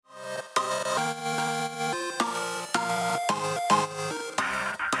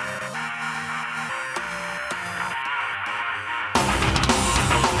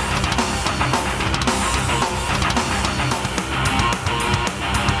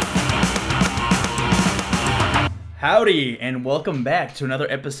Howdy, and welcome back to another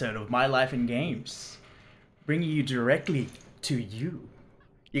episode of My Life in Games, bringing you directly to you.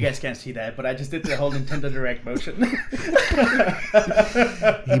 You guys can't see that, but I just did the whole Nintendo Direct motion.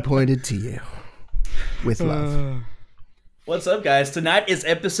 He pointed to you with love. What's up, guys? Tonight is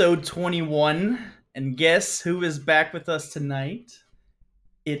episode 21, and guess who is back with us tonight?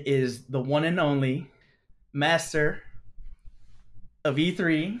 It is the one and only master of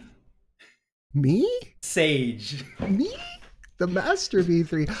E3, Me? Sage. Me? The master of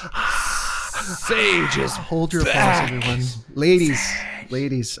E3. Sage is Hold your applause, back. everyone.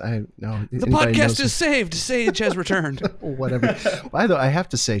 Ladies, I know. The podcast is saved. Sage has returned. Whatever. By the way, I have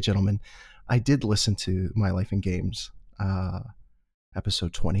to say, gentlemen, I did listen to My Life in Games,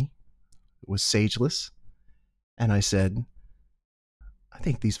 episode 20. It was Sageless. And I said, I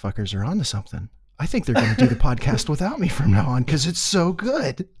think these fuckers are onto something. I think they're going to do the podcast without me from now on because it's so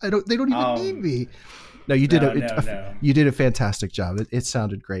good. They don't even need me. No, you did No. You did a fantastic job. It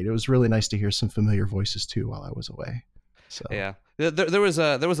sounded great. It was really nice to hear some familiar voices too while I was away. So Yeah, there was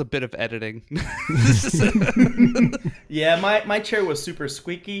a bit of editing. Yeah, my chair was super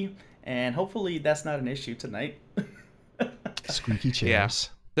squeaky, and hopefully that's not an issue tonight. squeaky chairs.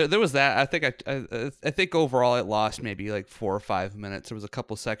 There was that. I think overall it lost maybe like 4 or 5 minutes. There was a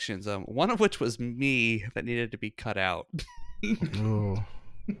couple sections, one of which was me that needed to be cut out. Oh.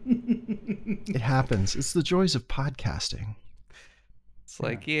 It happens. It's the joys of podcasting. It's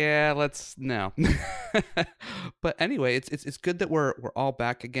like, let's no. But anyway, it's good that we're all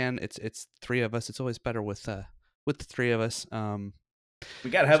back again. It's three of us. It's always better with the three of us. We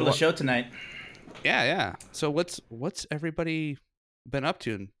got a hell of a show tonight. Yeah. So what's everybody been up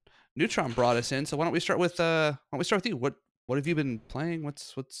to? Neutron brought us in, so why don't we start with you? What have you been playing?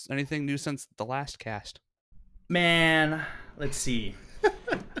 What's anything new since the last cast? Man, let's see.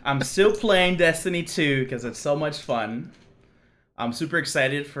 I'm still playing Destiny 2 because it's so much fun. I'm super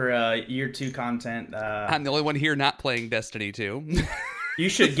excited for year 2 content. I'm the only one here not playing Destiny 2. You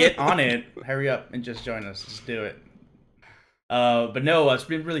should get on it. Hurry up and just join us. Just do it. But no, it's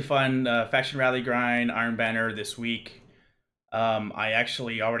been really fun. Faction Rally Grind, Iron Banner this week. I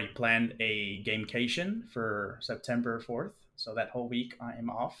actually already planned a gamecation for September 4th. So that whole week I am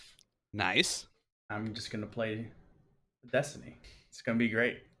off. Nice. I'm just going to play Destiny. It's going to be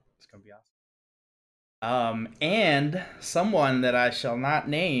great. It's going to be awesome. And someone that I shall not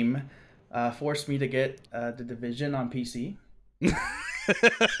name forced me to get The Division on PC.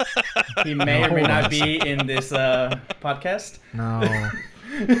 He may or may not be in this podcast. No.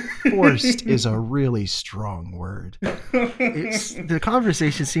 Forced is a really strong word. The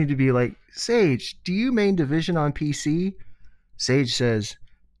conversation seemed to be like, Sage, do you main Division on PC? Sage says,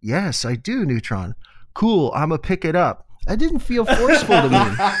 yes, I do, Neutron. Cool, I'm going to pick it up. That didn't feel forceful to me.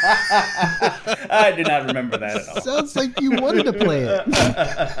 I do not remember that at all. Sounds like you wanted to play it.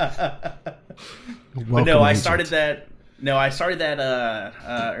 But no, I started that. No, I started that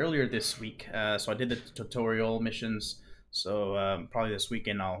earlier this week. So I did the tutorial missions. So probably this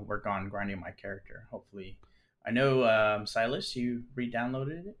weekend I'll work on grinding my character. Hopefully, I know Silas, you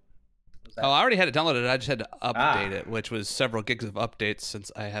re-downloaded it. I already had it downloaded. I just had to update it, which was several gigs of updates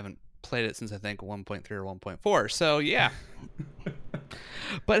since I haven't played it since I think 1.3 or 1.4. So yeah.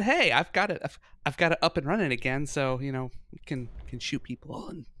 But hey, I've got it up and running again. So we can shoot people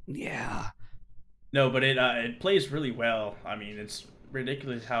and yeah. No, but it plays really well. I mean, it's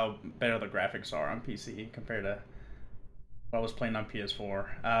ridiculous how better the graphics are on PC compared to what I was playing on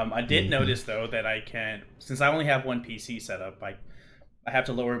PS4. I did notice though that I can't, since I only have one PC set up, I have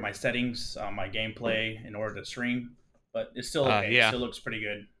to lower my settings on my gameplay in order to stream. But it's still okay. It still looks pretty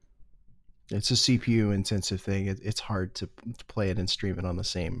good. It's a CPU intensive thing. It's hard to play it and stream it on the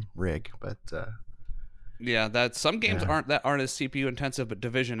same rig, but yeah, that some games aren't as CPU intensive, but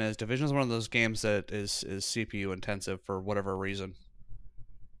Division is. Division is one of those games that is CPU intensive for whatever reason.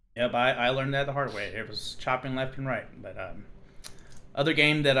 Yep, I learned that the hard way. It was chopping left and right. But other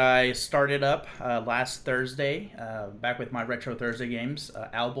game that I started up last Thursday, back with my Retro Thursday games,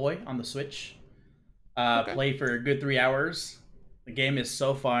 Owlboy on the Switch. Played for a good 3 hours. The game is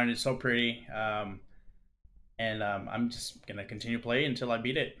so fun. It's so pretty. And I'm just going to continue to play until I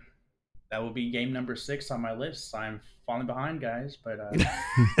beat it. That will be game number 6 on my list. I'm falling behind, guys, but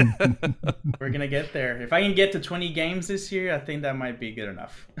we're going to get there. If I can get to 20 games this year, I think that might be good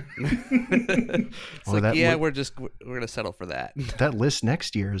enough. It's we're going to settle for that. That list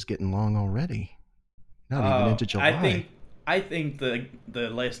next year is getting long already. Not even into July. I think the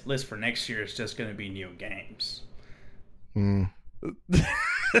list for next year is just going to be new games. That's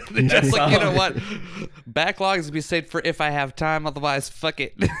like, you know what? Backlogs will be saved for if I have time. Otherwise, fuck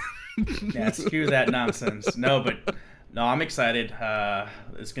it. Yeah, screw that nonsense. No, but no, I'm excited.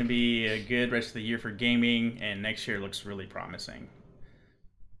 It's gonna be a good rest of the year for gaming, and next year looks really promising.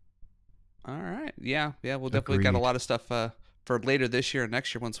 All right. Yeah. Yeah. We'll definitely got a Agreed. lot of stuff for later this year and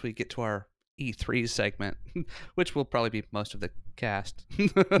next year once we get to our E3 segment, which will probably be most of the cast.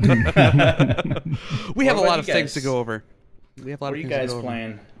 We have a lot of things to go over. We have a lot What of are you things to guys go over.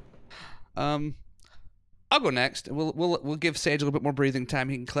 playing? I'll go next. We'll give Sage a little bit more breathing time.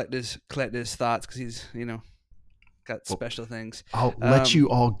 He can collect his thoughts because he's got special things. I'll let you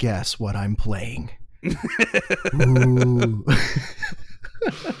all guess what I'm playing. Ooh.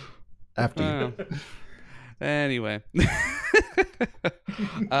 After you. Anyway.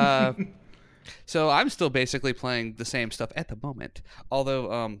 So I'm still basically playing the same stuff at the moment.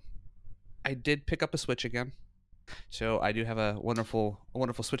 Although I did pick up a Switch again. So I do have a wonderful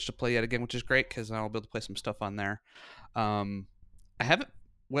Switch to play yet again, which is great because I'll be able to play some stuff on there. I haven't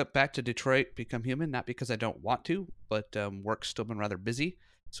went back to Detroit Become Human, not because I don't want to, but work's still been rather busy,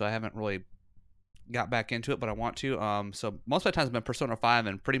 so I haven't really got back into it, but I want to. So most of my time has been Persona 5,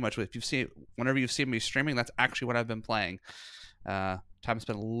 and pretty much whenever you've seen me streaming, that's actually what I've been playing. Time's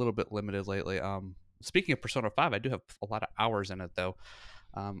been a little bit limited lately. Speaking of Persona 5, I do have a lot of hours in it though.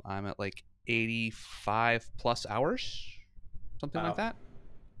 I'm at like 85 plus hours, something like that.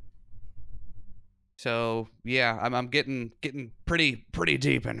 So yeah, I'm getting pretty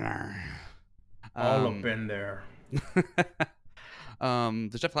deep in there. All up in there. There's definitely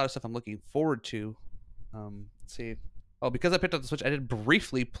a lot of stuff I'm looking forward to. Let's see. Oh, because I picked up the Switch, I did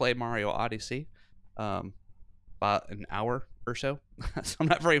briefly play Mario Odyssey, about an hour or so. So I'm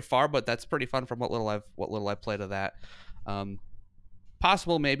not very far, but that's pretty fun from what little I've played of that.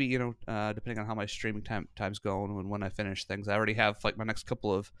 Possible maybe, depending on how my streaming time's going and when I finish things. I already have like my next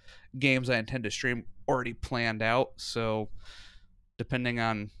couple of games I intend to stream already planned out. So depending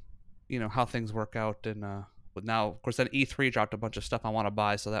on, how things work out, and but now of course then E3 dropped a bunch of stuff I want to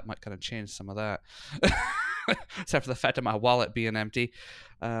buy, so that might kind of change some of that. Except for the fact of my wallet being empty.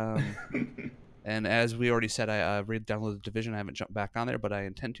 And as we already said, I re-downloaded The Division. I haven't jumped back on there, but I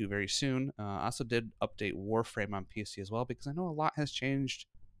intend to very soon. I also did update Warframe on PC as well, because I know a lot has changed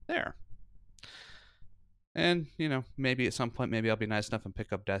there. And, maybe at some point, maybe I'll be nice enough and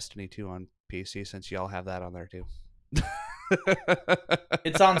pick up Destiny 2 on PC, since y'all have that on there too.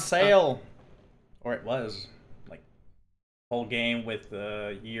 It's on sale. Or it was. Like, whole game with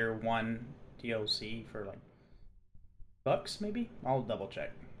the year 1 DLC for like $bucks maybe? I'll double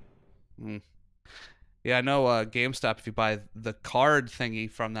check. Yeah, I know GameStop, if you buy the card thingy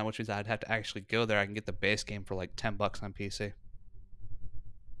from them, which means I'd have to actually go there, I can get the base game for like $10 on PC.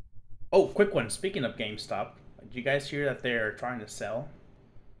 Oh, quick one. Speaking of GameStop, did you guys hear that they're trying to sell?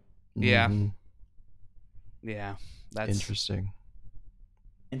 Yeah. Mm-hmm. Yeah. That's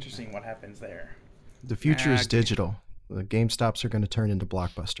Interesting what happens there. The future is digital. The GameStops are going to turn into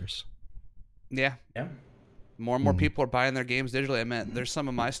Blockbusters. Yeah. Yeah. More and more people are buying their games digitally. I mean, there's some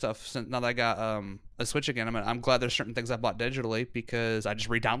of my stuff since now that I got a Switch again. I'm glad there's certain things I bought digitally because I just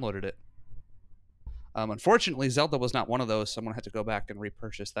re-downloaded it. Unfortunately, Zelda was not one of those. Someone had to go back and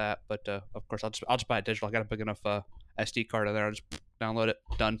repurchase that. But of course, I'll just buy it digital. I got a big enough SD card in there. I'll just download it.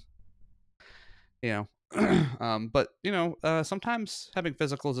 Done. But sometimes having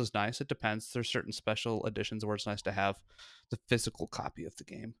physicals is nice. It depends. There's certain special editions where it's nice to have the physical copy of the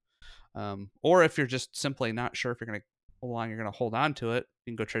game. Or if you're just simply not sure if you're gonna how long you're gonna hold on to it,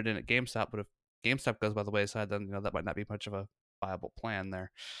 you can go trade it in at GameStop. But if GameStop goes by the wayside, then that might not be much of a viable plan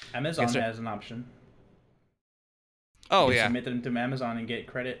there. Amazon has an option. Oh, you yeah. Submit them to Amazon and get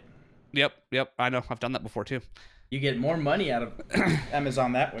credit. Yep. I know. I've done that before too. You get more money out of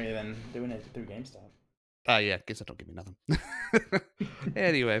Amazon that way than doing it through GameStop. Yeah. GameStop don't give me nothing.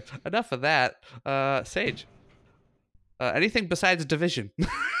 Anyway, enough of that. Sage. Anything besides Division?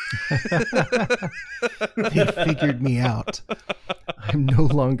 They figured me out. I'm no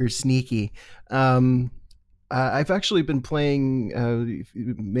longer sneaky. I've actually been playing,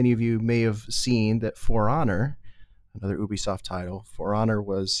 many of you may have seen that For Honor, another Ubisoft title, For Honor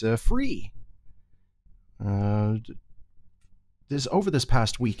was free over this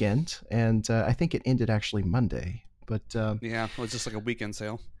past weekend, and I think it ended actually Monday. But yeah, it was just like a weekend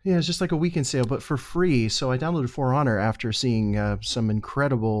sale. Yeah, it's just like a weekend sale, but for free. So I downloaded For Honor after seeing some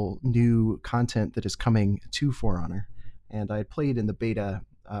incredible new content that is coming to For Honor. And I had played in the beta,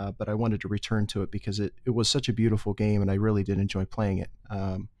 but I wanted to return to it because it was such a beautiful game, and I really did enjoy playing it.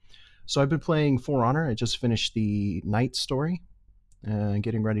 So I've been playing For Honor. I just finished the Knight story,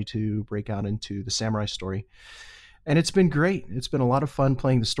 getting ready to break out into the Samurai story. And it's been great. It's been a lot of fun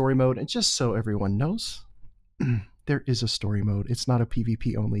playing the story mode. And just so everyone knows, there is a story mode. It's not a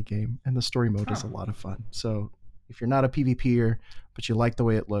PvP only game, and the story mode is a lot of fun. So if you're not a PvPer but you like the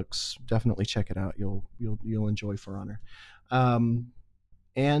way it looks, definitely check it out. You'll enjoy For Honor.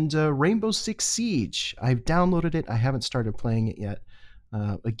 And Rainbow Six Siege. I've downloaded it. I haven't started playing it yet.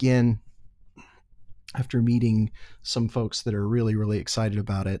 Again, after meeting some folks that are really, really excited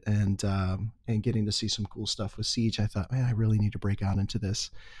about it and getting to see some cool stuff with Siege, I thought, man, I really need to break out into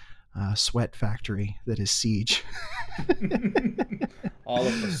this sweat factory that is Siege. All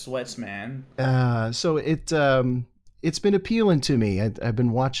of the sweats, man. So it's been appealing to me. I've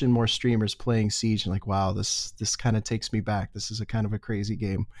been watching more streamers playing Siege and like, wow, this kind of takes me back. This is a kind of a crazy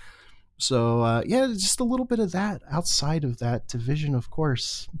game. So yeah, just a little bit of that. Outside of that, Division, of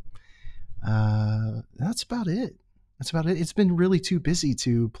course. That's about it. It's been really too busy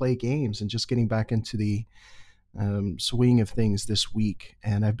to play games and just getting back into the swing of things this week.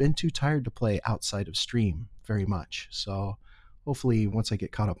 And I've been too tired to play outside of stream very much. So hopefully once I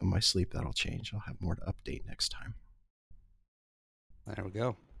get caught up in my sleep, that'll change. I'll have more to update next time. There we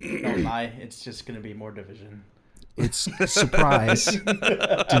go. Don't lie. It's just going to be more Division. It's surprise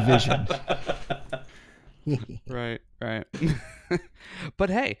Division. Right. But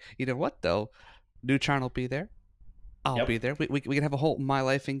hey, you know what though? Neutron will be there. I'll be there. We can have a whole My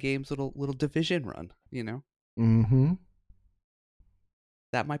Life in Games little Division run. You know. Mm-hmm.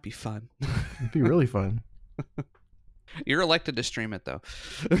 That might be fun. It'd be really fun. You're elected to stream it though.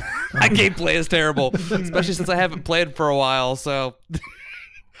 My gameplay is terrible, especially since I haven't played for a while. So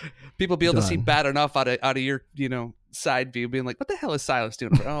people be able to see bad enough out of your side view, being like, "What the hell is Silas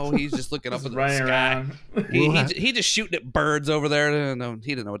doing?" Oh, he's just looking up at the sky. He just shooting at birds over there. No,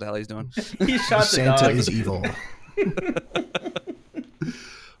 he didn't know what the hell he's doing. He shot Santa the dog. is evil.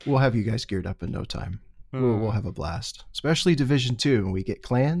 We'll have you guys geared up in no time. We'll have a blast, especially Division 2. We get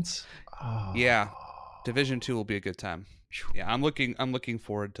clans. Oh. Yeah, Division 2 will be a good time. Yeah, I'm looking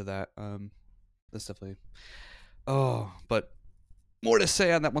forward to that. That's definitely. Oh, but more to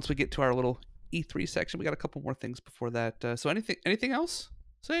say on that once we get to our little E3 section. We got a couple more things before that. So anything else,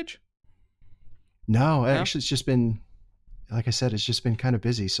 Sage? No, actually, it's just been, like I said, it's just been kind of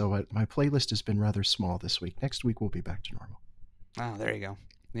busy. So my playlist has been rather small this week. Next week we'll be back to normal. Oh, there you go.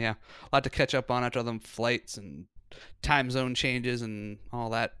 Yeah, a lot to catch up on after all them flights and time zone changes and all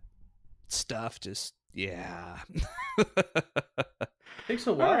that stuff. Just yeah. Takes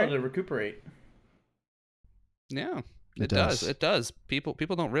a while to recuperate. Yeah. It does. It does. People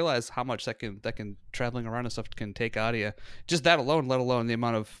don't realize how much that can traveling around and stuff can take out of you. Just that alone, let alone the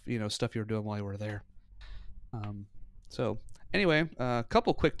amount of stuff you were doing while you were there. So anyway, a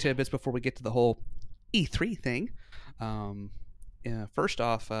couple quick tidbits before we get to the whole E3 thing. First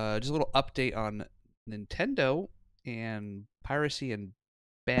off, just a little update on Nintendo and piracy and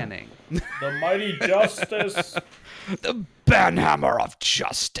banning. The mighty justice. The banhammer of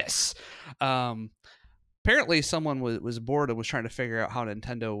justice. Apparently someone was bored and was trying to figure out how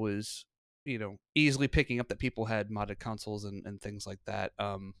Nintendo was, easily picking up that people had modded consoles and things like that.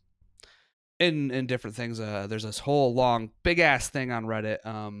 In different things. There's this whole long, big ass thing on Reddit,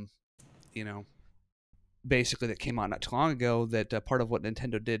 basically that came out not too long ago that part of what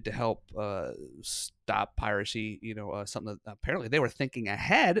Nintendo did to help stop piracy, something that apparently they were thinking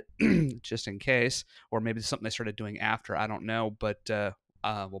ahead just in case, or maybe something they started doing after, I don't know. But,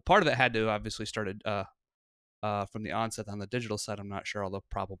 part of that had to obviously started from the onset on the digital side. I'm not sure, although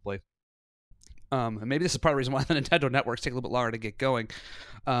probably. And maybe this is part of the reason why the Nintendo networks take a little bit longer to get going.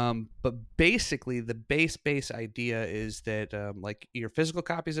 But basically, the base idea is that like your physical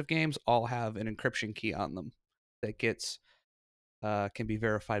copies of games all have an encryption key on them that can be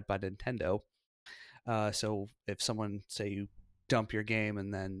verified by Nintendo. So if someone, say you dump your game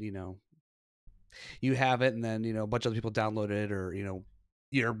and then you have it, and then a bunch of other people download it, or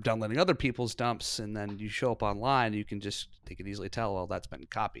you're downloading other people's dumps, and then you show up online, they can easily tell, well, that's been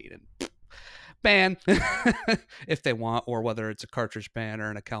copied and ban if they want, or whether it's a cartridge ban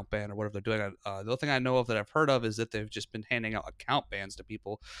or an account ban or whatever they're doing. The only thing I know of that I've heard of is that they've just been handing out account bans to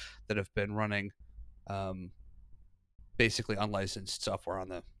people that have been running basically unlicensed software on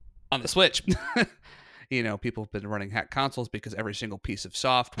the Switch. People have been running hacked consoles because every single piece of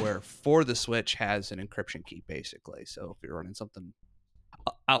software for the Switch has an encryption key, basically. So if you're running something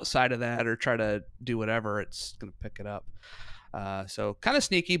outside of that or try to do whatever, it's going to pick it up. So kind of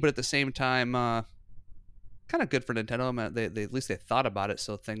sneaky, but at the same time, kind of good for Nintendo. They at least they thought about it.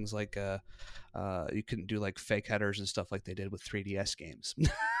 So things like you couldn't do like fake headers and stuff like they did with 3DS games.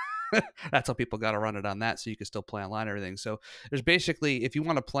 That's how people got to run it on that, so you can still play online and everything. So there's basically, if you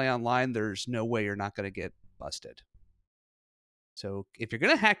want to play online, there's no way you're not going to get busted. So if you're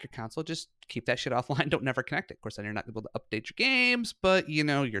gonna hack your console, just keep that shit offline. Don't never connect it. Of course, then you're not able to update your games, but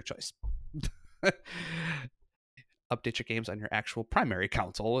your choice. Update your games on your actual primary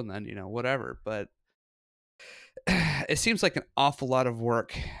console, and then whatever. But it seems like an awful lot of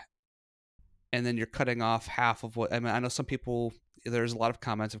work, and then you're cutting off half of what. I mean, I know some people. There's a lot of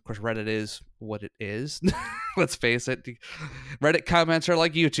comments. Of course, Reddit is what it is. Let's face it. Reddit comments are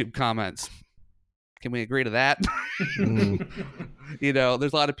like YouTube comments. Can we agree to that?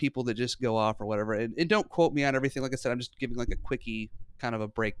 There's a lot of people that just go off or whatever. And don't quote me on everything. Like I said, I'm just giving like a quickie kind of a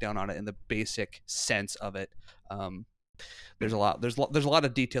breakdown on it in the basic sense of it. There's a lot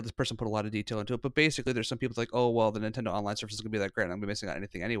of detail. This person put a lot of detail into it. But basically, there's some people like, oh, well, the Nintendo Online service is going to be that great. I'm going to be missing out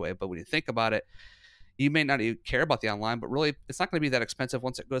anything anyway. But when you think about it, you may not even care about the online, but really, it's not going to be that expensive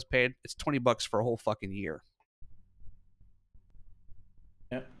once it goes paid. It's $20 for a whole fucking year.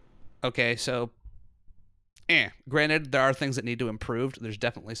 Yep. Okay, so granted, there are things that need to improve. There's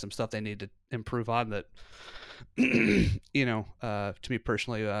definitely some stuff they need to improve on that, to me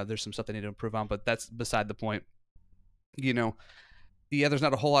personally, there's some stuff they need to improve on, but that's beside the point. There's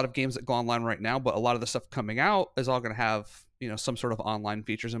not a whole lot of games that go online right now, but a lot of the stuff coming out is all going to have, some sort of online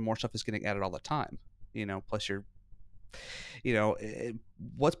features, and more stuff is getting added all the time. Plus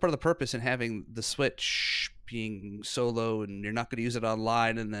what's part of the purpose in having the Switch being solo and you're not going to use it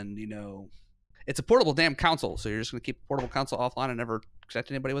online, and then, it's a portable damn console, so you're just going to keep a portable console offline and never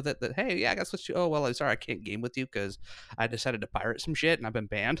connect anybody with it. That, hey, yeah, I got Switch 2. Oh, well, I'm sorry, I can't game with you because I decided to pirate some shit and I've been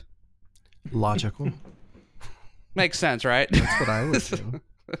banned. Logical. Makes sense, right? That's what I would do.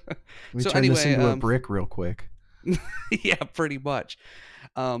 We turn this into a brick real quick. Yeah, pretty much.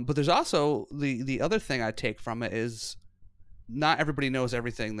 But there's also the other thing I take from it is not everybody knows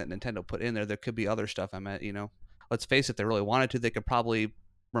everything that Nintendo put in there. There could be other stuff. I meant, let's face it, if they really wanted to, they could probably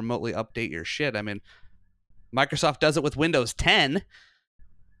remotely update your shit. I mean, Microsoft does it with Windows 10.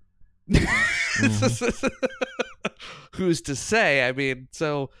 Who's to say? I mean,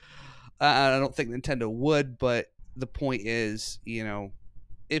 so I don't think Nintendo would, but the point is,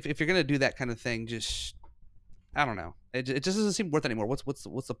 if you're gonna do that kind of thing, just I don't know. It just doesn't seem worth it anymore. What's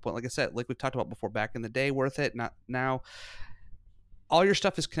the point? Like I said, like we've talked about before, back in the day, worth it. Not now. All your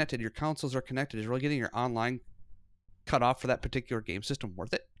stuff is connected. Your consoles are connected. Is really getting your online cut off for that particular game system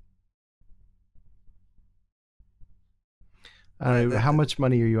worth it? How much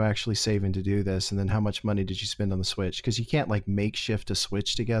money are you actually saving to do this? And then how much money did you spend on the Switch? Because you can't like makeshift a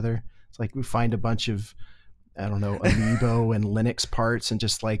Switch together. It's like we find a bunch of, I don't know, Amiibo and Linux parts and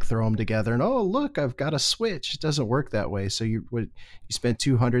just like throw them together. And oh, look, I've got a Switch. It doesn't work that way. So you spend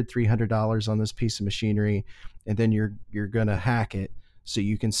 $200, $300 on this piece of machinery, and then you're gonna hack it so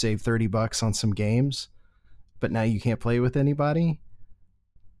you can save $30 on some games, but now you can't play with anybody.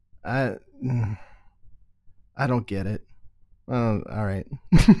 I don't get it. All right.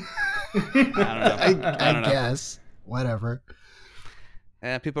 I don't know. Guess whatever.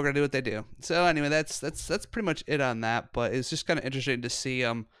 Yeah, people are gonna do what they do. So anyway, that's pretty much it on that. But it's just kind of interesting to see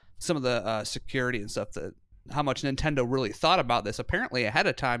some of the security and stuff, that how much Nintendo really thought about this. Apparently ahead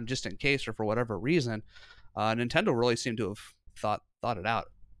of time, just in case or for whatever reason, Nintendo really seemed to have thought it out.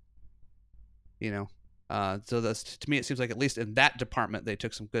 So that's, to me, it seems like at least in that department they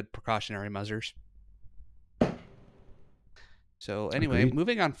took some good precautionary measures. So anyway, Agreed.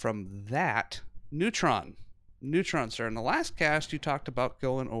 Moving on from that, Neutron, sir. In the last cast, you talked about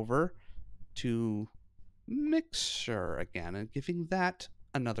going over to Mixer again and giving that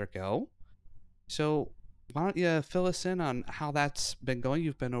another go. So why don't you fill us in on how that's been going?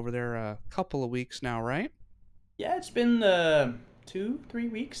 You've been over there a couple of weeks now, right? Yeah, it's been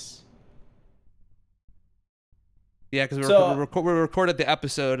 2-3 weeks. Yeah, because we recorded the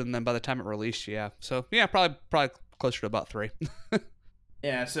episode, and then by the time it released, yeah. So yeah, probably closer to about 3.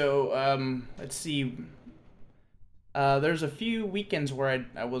 Yeah. So let's see. There's a few weekends where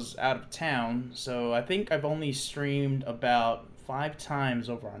I was out of town, so I think I've only streamed about 5 times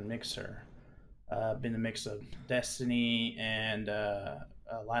over on Mixer. Been a mix of Destiny and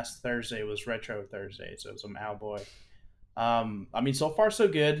last Thursday was Retro Thursday, so some Owlboy. I mean, so far so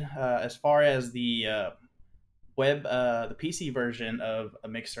good. As far as the the PC version of a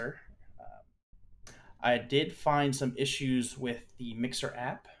Mixer, I did find some issues with the Mixer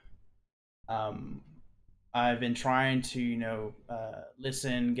app. I've been trying to,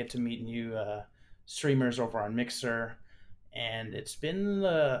 listen, get to meet new streamers over on Mixer, and it's been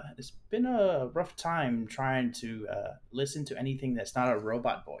a rough time trying to listen to anything that's not a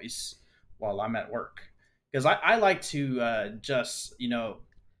robot voice while I'm at work, because I like to just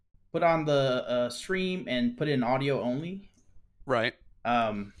put on the stream and put in audio only, Right.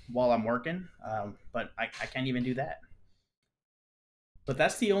 while I'm working, but I can't even do that. But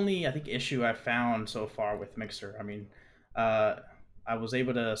that's the only, I think, issue I've found so far with Mixer. I mean, uh, I was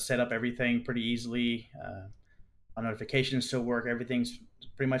able to set up everything pretty easily. My notifications still work. Everything's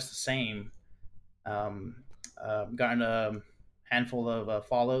pretty much the same. Um, Gotten a handful of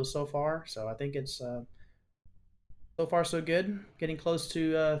follows so far, so I think it's so far so good. Getting close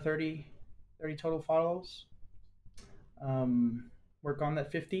to 30 total follows. Work on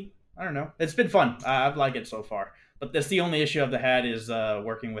that 50. I don't know. It's been fun. I've liked it so far. But that's the only issue I've had is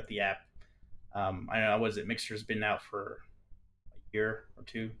working with the app. I don't know. Was it Mixer's been out for a year or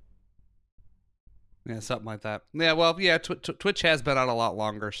two? Yeah, something like that. Yeah, well, yeah, Twitch has been out a lot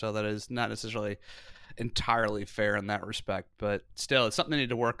longer, so that is not necessarily entirely fair in that respect. But still, it's something they need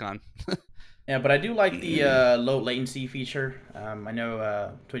to work on. Yeah, but I do like the low latency feature. I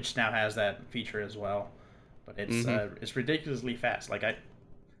know Twitch now has that feature as well, but it's ridiculously fast.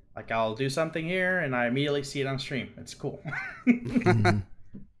 I'll do something here and I immediately see it on stream. It's cool. Mhm.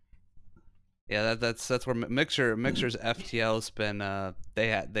 Yeah, that's where Mixer's FTL's been.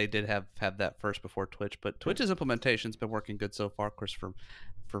 They did have that first before Twitch, but Twitch's implementation's been working good so far. Of course,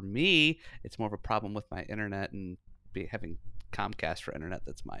 for me, it's more of a problem with my internet and having Comcast for internet.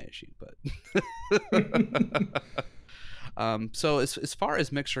 That's my issue. But so as far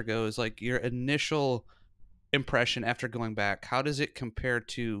as Mixer goes, like your initial impression after going back, how does it compare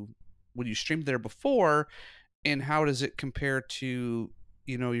to when you streamed there before, and how does it compare to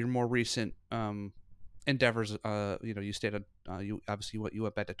your more recent endeavors? You stayed on you obviously you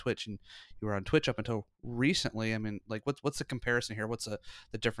went back to Twitch and you were on Twitch up until recently. I mean, like what's the comparison here? What's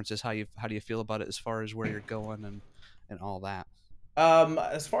the differences? How do you feel about it as far as where you're going and all that?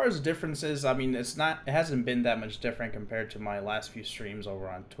 As far as differences, I mean, it hasn't been that much different compared to my last few streams over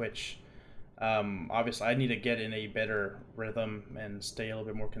on Twitch. Obviously, I need to get in a better rhythm and stay a little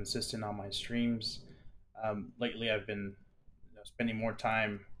bit more consistent on my streams. Lately, I've been spending more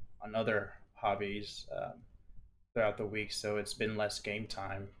time on other hobbies throughout the week, so it's been less game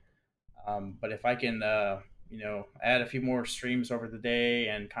time. But if I can, add a few more streams over the day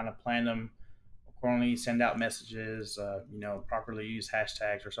and kind of plan them accordingly, send out messages, properly use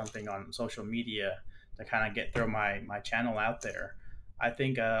hashtags or something on social media to kind of get throw my channel out there. I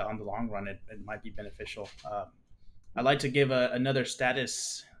think on the long run, it might be beneficial. I'd like to give another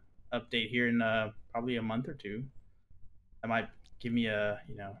status update here in probably a month or two. That might give me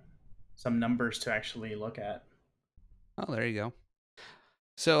some numbers to actually look at. Oh, there you go.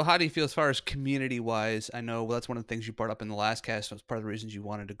 So how do you feel as far as community wise? I know that's one of the things you brought up in the last cast. Was part of the reasons you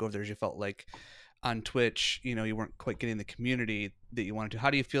wanted to go there is you felt like on Twitch, you weren't quite getting the community that you wanted to. How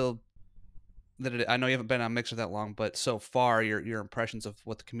do you feel that I know you haven't been on Mixer that long, but so far your impressions of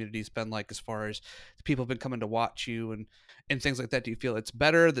what the community's been like as far as the people have been coming to watch you and things like that. Do you feel it's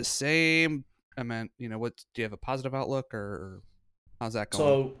better, the same? I mean, what do you have a positive outlook or how's that going?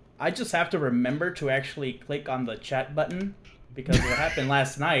 So I just have to remember to actually click on the chat button because what happened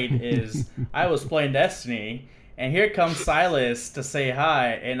last night is I was playing Destiny and here comes Silas to say hi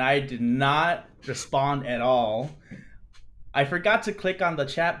and I did not respond at all. I forgot to click on the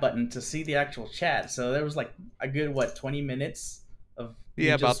chat button to see the actual chat, so there was like a good 20 minutes of me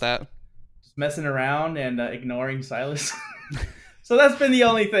About that. just messing around and ignoring Silas. So that's been the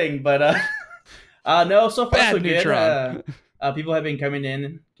only thing, but no, so far Bad so Neutron. good. People have been coming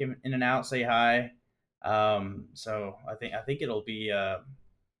in and out, say hi. So I think it'll be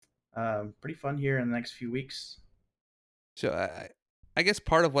pretty fun here in the next few weeks. So I guess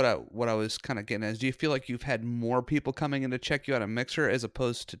part of what I was kind of getting at is, do you feel like you've had more people coming in to check you out on Mixer as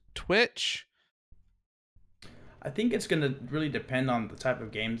opposed to Twitch? I think it's gonna really depend on the type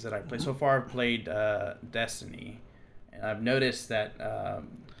of games that I play. So far, I've played Destiny, and I've noticed that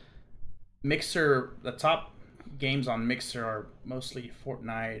Mixer, the top games on Mixer are mostly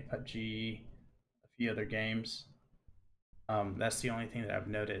Fortnite, PUBG, a few other games. That's the only thing that I've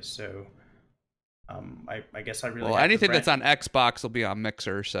noticed. So I guess I really anything that's on Xbox will be on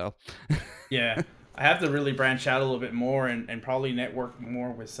Mixer. So yeah, I have to really branch out a little bit more and probably network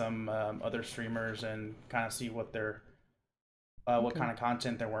more with some other streamers and kind of see what they're what kind of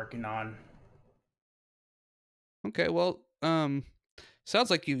content they're working on. Okay, well, sounds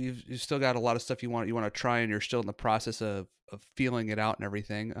like you've still got a lot of stuff you want to try, and you're still in the process of feeling it out and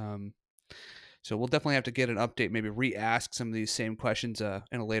everything. So we'll definitely have to get an update, maybe re-ask some of these same questions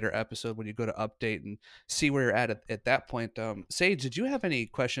in a later episode when you go to update and see where you're at that point. Sage, did you have any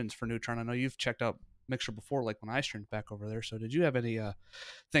questions for Neutron? I know you've checked out Mixer before, like when I streamed back over there. So did you have any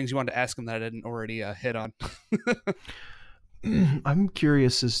things you wanted to ask him that I didn't already hit on? I'm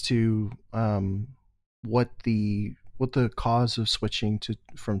curious as to what the cause of switching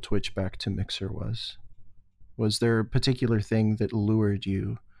from Twitch back to Mixer was. Was there a particular thing that lured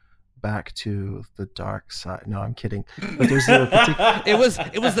you back to the dark side? No, I'm kidding. But there's it was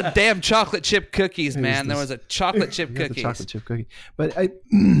the damn chocolate chip cookies, man. There was a chocolate chip cookies. The chocolate chip cookie. But I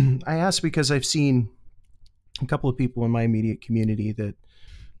asked because I've seen a couple of people in my immediate community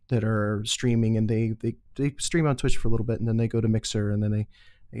that are streaming, and they stream on Twitch for a little bit, and then they go to Mixer, and then they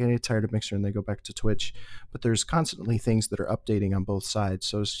get tired of Mixer and they go back to Twitch. But there's constantly things that are updating on both sides.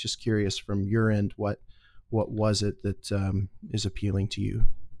 So I was just curious from your end, what was it that is appealing to you?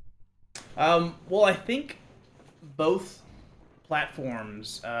 Well, I think both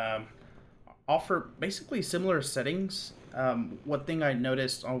platforms offer basically similar settings. One thing I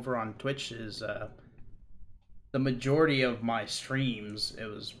noticed over on Twitch is the majority of my streams, it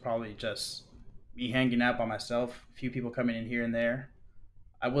was probably just me hanging out by myself, a few people coming in here and there.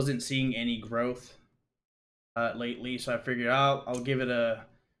 I wasn't seeing any growth lately, so I figured I'll give it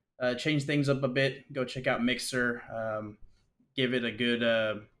change things up a bit, go check out Mixer, give it a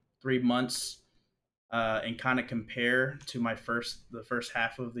good 3 months, and kind of compare to the first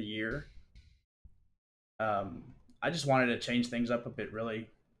half of the year. I just wanted to change things up a bit, really.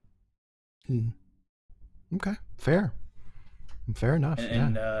 Okay, fair enough.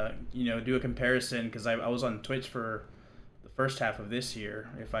 And do a comparison, because I was on Twitch for the first half of this year.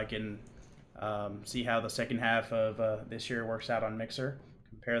 If I can see how the second half of this year works out on Mixer,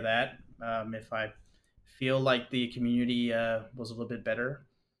 compare that. If I feel like the community was a little bit better,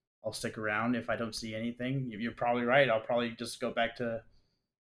 I'll stick around. If I don't see anything, you're probably right. I'll probably just go back to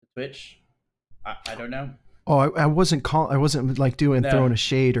Twitch. I don't know. Oh, I wasn't like throwing a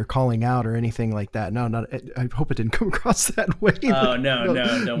shade or calling out or anything like that. No, not. I hope it didn't come across that way. Oh, no,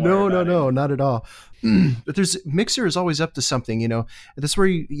 don't worry no, not at all. But Mixer is always up to something, That's where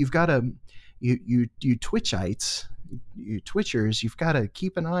you've got to, you Twitchites, you Twitchers, you've got to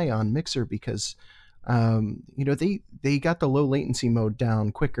keep an eye on Mixer because, they got the low latency mode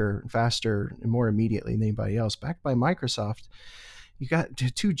down quicker, faster, and more immediately than anybody else. Backed by Microsoft. You got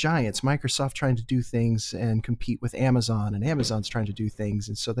two giants, Microsoft trying to do things and compete with Amazon, and Amazon's trying to do things.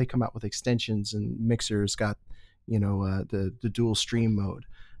 And so they come out with extensions, and Mixer's got, the dual stream mode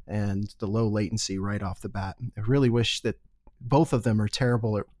and the low latency right off the bat. I really wish that both of them are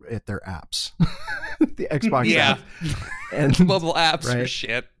terrible at their apps. The Xbox app. And mobile apps are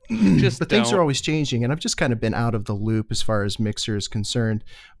shit. But things are always changing, and I've just kind of been out of the loop as far as Mixer is concerned.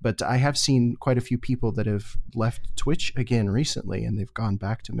 But I have seen quite a few people that have left Twitch again recently, and they've gone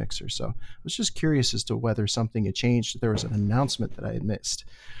back to Mixer. So I was just curious as to whether something had changed. There was an announcement that I had missed,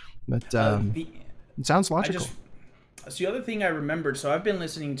 but it sounds logical. So the other thing I remembered, so I've been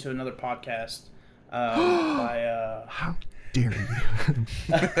listening to another podcast by... How dare you?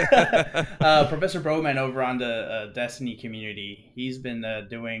 Professor Broman over on the Destiny community. He's been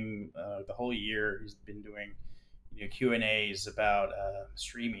doing the whole year. He's been doing Q&As about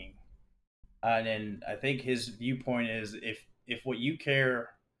streaming, and then I think his viewpoint is if what you care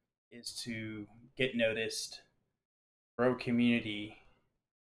is to get noticed, grow community,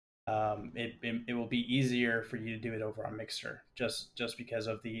 it will be easier for you to do it over on Mixer, just because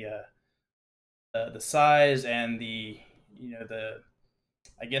of the size and the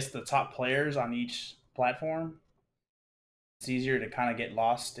I guess the top players on each platform. It's easier to kind of get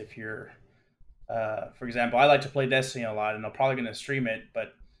lost if you're, for example, I like to play Destiny a lot, and I'm probably going to stream it,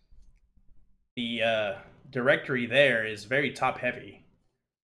 but the directory there is very top heavy.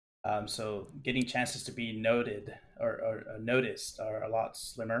 So getting chances to be noted or noticed are a lot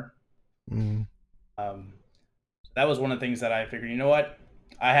slimmer. Mm. So that was one of the things that I figured, you know what?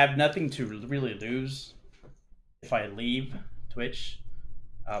 I have nothing to really lose if I leave Twitch.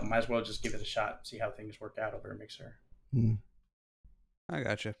 Might as well just give it a shot, see how things work out over Mixer. Mm. I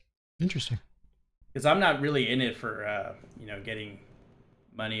gotcha. Interesting. Because I'm not really in it for getting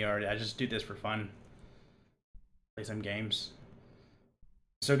money, or I just do this for fun. Play some games.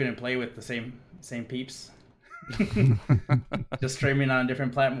 Still gonna play with the same peeps. Just streaming on a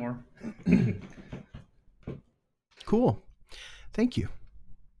different platform. Cool. Thank you.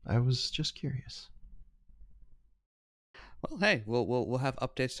 I was just curious. Well, hey, we'll have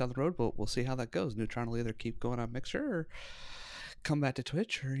updates down the road. We'll see how that goes. Neutron will either keep going on Mixer or come back to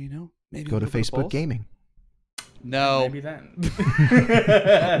Twitch, or maybe go to Facebook Gaming. No, maybe then.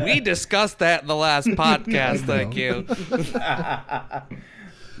 We discussed that in the last podcast. Thank you.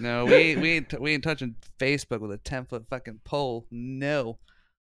 No, we ain't touching Facebook with a 10-foot fucking pole. No.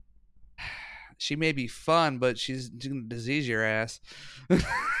 She may be fun, but she's gonna disease your ass.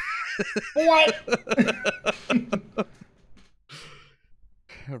 What?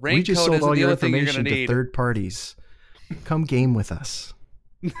 We just sold all your information to third parties. Come game with us.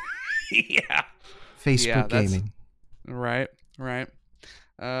 Yeah. Facebook gaming. Right.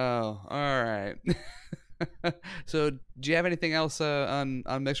 Oh, all right. So, do you have anything else on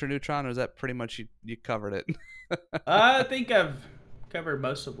Mixer Neutron, or is that pretty much you covered it? I think I've covered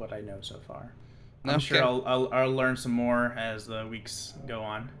most of what I know so far. I'm sure I'll learn some more as the weeks go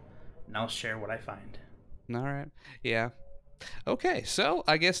on, and I'll share what I find. All right. Yeah. Okay. So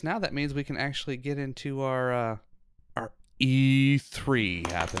I guess now that means we can actually get into our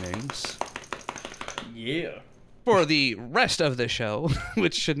E3 happenings. Yeah. For the rest of the show,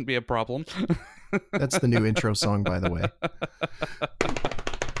 which shouldn't be a problem. That's the new intro song, by the way.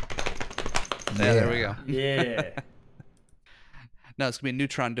 Yeah, there we go. Yeah. No, it's going to be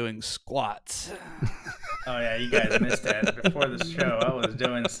Neutron doing squats. Oh, yeah, you guys missed that. Before the show, I was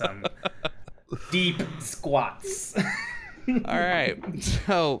doing some deep squats. All right.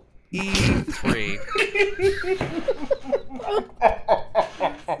 So, E3.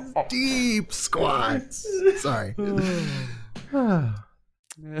 Deep squats. Sorry.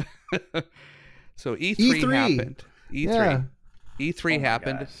 So E3 happened. E3. Yeah. E3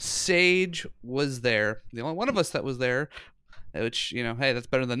 happened. Gosh. Sage was there. The only one of us that was there, which, hey, that's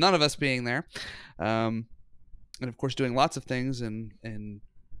better than none of us being there. And of course doing lots of things and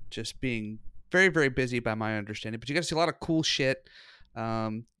just being very, very busy by my understanding. But you get to see a lot of cool shit.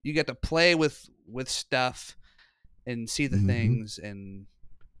 You get to play with stuff and see the things and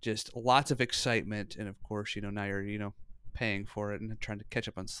just lots of excitement. And of course, now you're, paying for it and trying to catch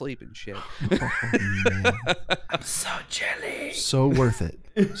up on sleep and shit. Oh, man. I'm so jelly. So worth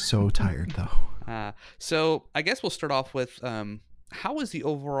it. So tired though. So I guess we'll start off with how was the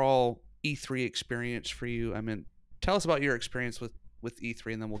overall E3 experience for you? I mean, tell us about your experience with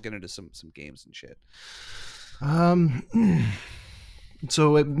E3, and then we'll get into some games and shit.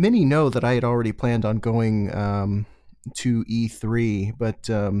 So many know that I had already planned on going to E3, but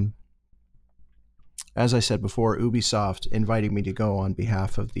as I said before, Ubisoft inviting me to go on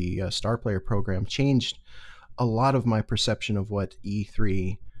behalf of the Star Player program changed a lot of my perception of what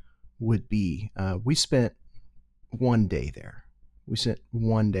E3 would be. We spent one day there.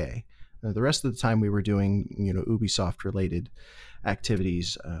 The rest of the time we were doing, Ubisoft related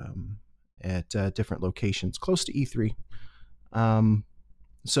activities at different locations close to E3.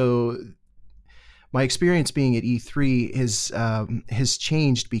 So my experience being at E3 has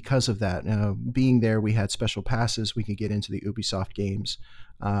changed because of that. Being there, we had special passes. We could get into the Ubisoft games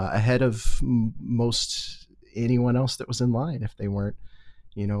ahead of most anyone else that was in line. If they weren't,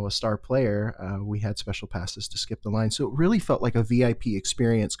 a Star Player, we had special passes to skip the line. So it really felt like a VIP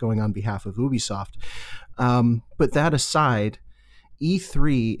experience going on behalf of Ubisoft. But that aside,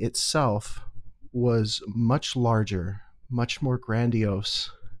 E3 itself was much larger, much more grandiose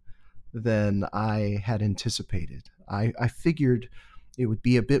than I had anticipated. I figured it would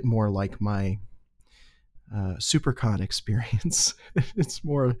be a bit more like my SuperCon experience. It's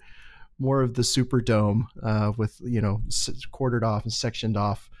more of the Superdome with quartered off and sectioned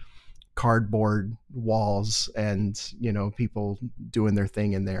off cardboard walls and people doing their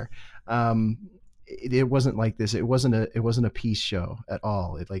thing in there. It wasn't like this. It wasn't a peace show at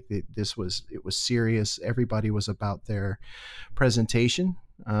all. It was serious. Everybody was about their presentation.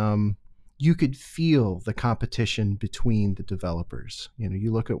 You could feel the competition between the developers.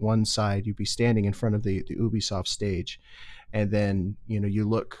 You look at one side, you'd be standing in front of the Ubisoft stage, and then you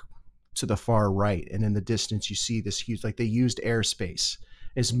look to the far right, and in the distance you see this huge, they used airspace,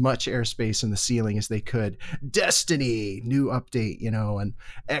 as much airspace in the ceiling as they could. Destiny, new update, and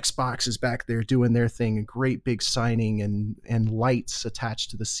Xbox is back there doing their thing, a great big signing and lights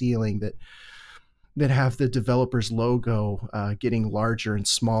attached to the ceiling that have the developer's logo getting larger and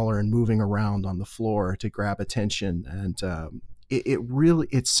smaller and moving around on the floor to grab attention. And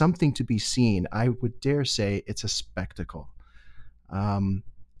it's something to be seen. I would dare say it's a spectacle.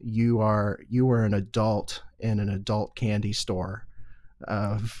 You are an adult in an adult candy store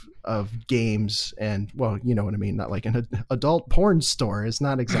of games, and well, you know what I mean. Not like an adult porn store is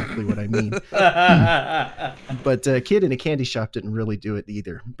not exactly what I mean. But a kid in a candy shop didn't really do it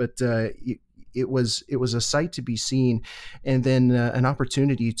either. But it was a sight to be seen, and then an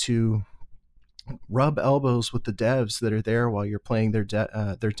opportunity to rub elbows with the devs that are there while you're playing their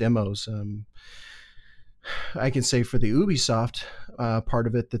demos. I can say for the Ubisoft part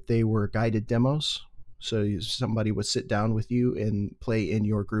of it that they were guided demos. So somebody would sit down with you and play in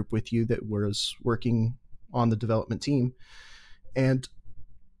your group with you that was working on the development team, and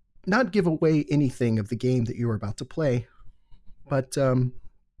not give away anything of the game that you were about to play. But, oh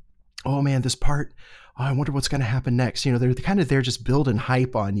man, this part, I wonder what's going to happen next. They're kind of there just building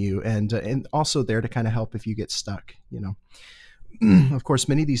hype on you, and also there to kind of help if you get stuck, Of course,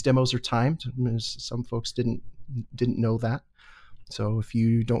 many of these demos are timed. Some folks didn't know that. So if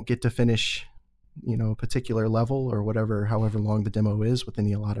you don't get to finish, a particular level or whatever, however long the demo is within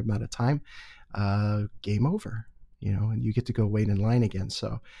the allotted amount of time, game over. And you get to go wait in line again.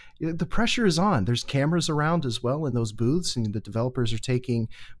 So the pressure is on. There's cameras around as well in those booths, and the developers are taking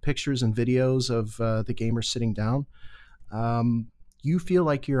pictures and videos of the gamers sitting down. You feel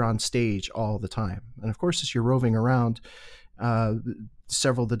like you're on stage all the time. And of course, as you're roving around,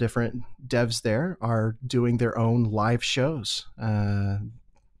 several of the different devs there are doing their own live shows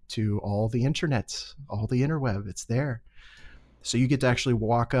to all the internet, all the interweb. It's there. So you get to actually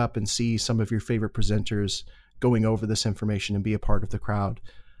walk up and see some of your favorite presenters going over this information and be a part of the crowd.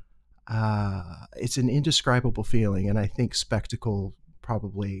 It's an indescribable feeling, and I think Spectacle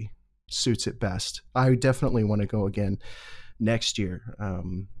probably suits it best. I definitely want to go again next year.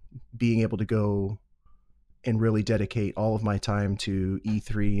 Being able to go and really dedicate all of my time to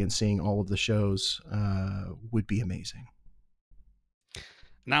E3 and seeing all of the shows would be amazing.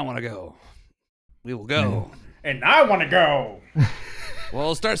 Now I want to go. We will go. And I want to go.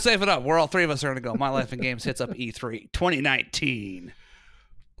 Well, start saving up. We're all three of us are going to go. My Life in Games hits up E3 2019.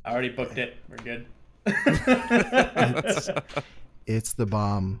 I already booked it. We're good. It's the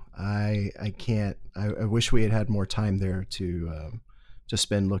bomb. I can't. I wish we had more time there to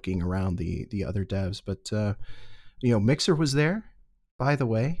spend looking around the other devs. But Mixer was there. By the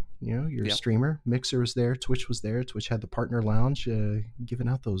way, your streamer. Mixer was there. Twitch was there. Twitch had the partner lounge, giving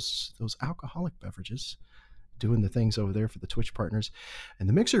out those alcoholic beverages, doing the things over there for the Twitch partners. And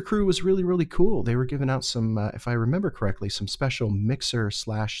the Mixer crew was really, really cool. They were giving out some, if I remember correctly, some special Mixer /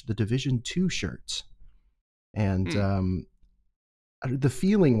 the Division 2 shirts. And the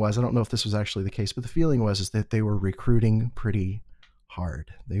feeling was, I don't know if this was actually the case, but the feeling was that they were recruiting pretty hard.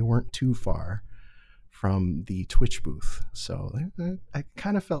 They weren't too far from the Twitch booth. So I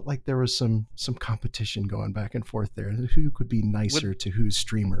kind of felt like there was some competition going back and forth there. Who could be nicer to whose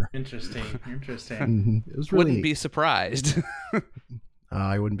streamer? Interesting. Mm-hmm. It was really Wouldn't neat. be surprised.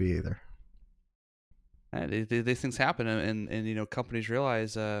 I wouldn't be either. These things happen, and companies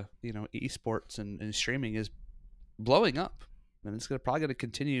realize esports and streaming is blowing up, and it's probably going to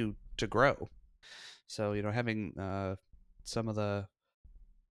continue to grow. So having some of the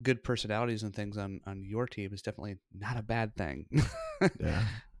good personalities and things on your team is definitely not a bad thing. Yeah.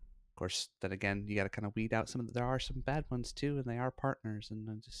 Of course, then again, you got to kind of weed out there are some bad ones too, and they are partners,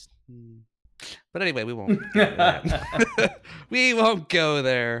 and just. But anyway, we won't. We won't go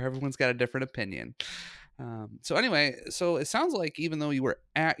there. Everyone's got a different opinion. So it sounds like even though you were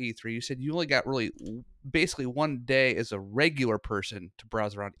at E3, you said you only got really basically one day as a regular person to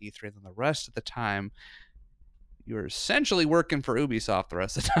browse around E3, and then the rest of the time you were essentially working for Ubisoft the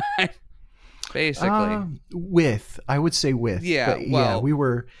rest of the time. Basically, I would say yeah. But well,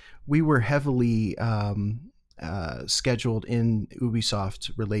 we were heavily scheduled in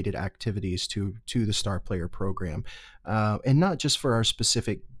Ubisoft related activities to the Star Player program, and not just for our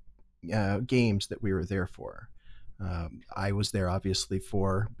specific games that we were there for. I was there obviously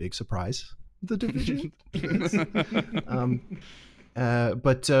for, big surprise, The Division.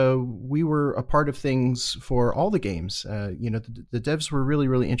 But we were a part of things for all the games. The devs were really,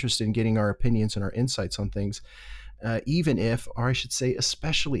 really interested in getting our opinions and our insights on things, even if, or I should say,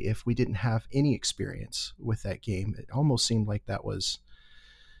 especially if we didn't have any experience with that game. It almost seemed like that was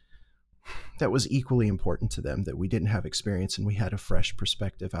equally important to them, that we didn't have experience and we had a fresh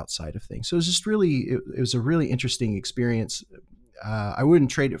perspective outside of things. So it was just it was a really interesting experience. I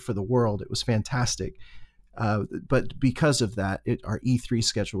wouldn't trade it for the world. It was fantastic. But because of that, our E3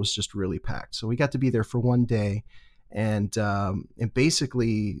 schedule was just really packed. So we got to be there for one day, and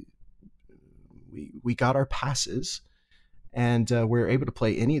basically we got our passes, and we were able to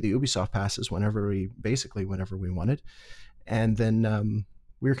play any of the Ubisoft passes whenever we wanted. And then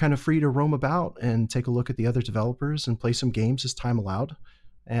we were kind of free to roam about and take a look at the other developers and play some games as time allowed.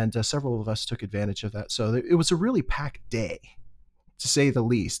 And several of us took advantage of that. So it was a really packed day, to say the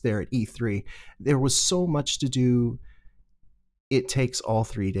least, there at E3. There was so much to do. It takes all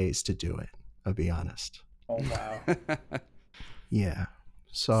 3 days to do it, I'll be honest. Oh, wow. Yeah.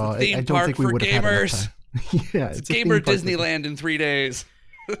 So I don't think we would have had enough time. Yeah, it's gamer Disneyland in 3 days.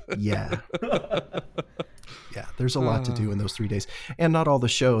 Yeah. Yeah, there's a lot to do in those 3 days. And not all the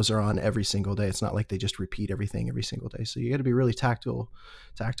shows are on every single day. It's not like they just repeat everything every single day. So you got to be really tactical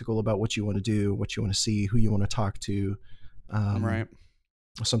about what you want to do, what you want to see, who you want to talk to. Right.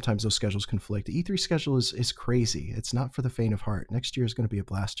 Sometimes those schedules conflict. The E3 schedule is crazy. It's not for the faint of heart. Next year is going to be a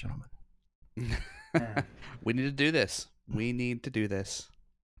blast, gentlemen. We need to do this. We need to do this.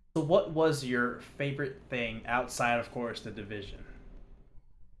 So, what was your favorite thing outside, of course, the Division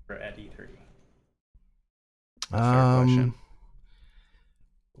for at E3? A fair question.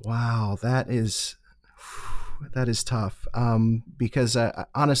 Wow, that is tough. Because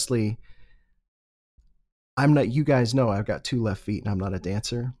honestly, I'm not. You guys know I've got 2 left feet, and I'm not a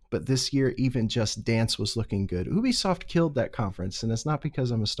dancer. But this year, even Just Dance was looking good. Ubisoft killed that conference, and it's not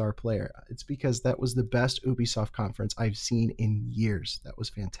because I'm a star player. It's because that was the best Ubisoft conference I've seen in years. That was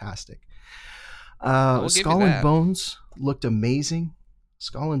fantastic. I will give you Skull and that. Bones looked amazing.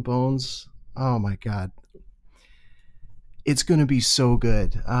 Skull and Bones. Oh my god, it's going to be so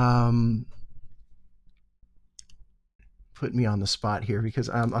good. Put me on the spot here because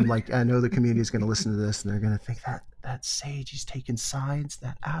I'm like, I know the community is going to listen to this and they're going to think that Sage, he's taking sides,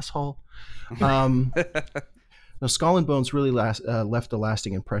 that asshole. No, Skull and Bones really left a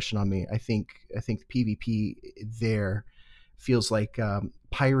lasting impression on me. I think PvP there feels like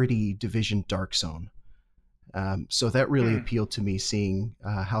piratey Division Dark Zone. So that really appealed to me. Seeing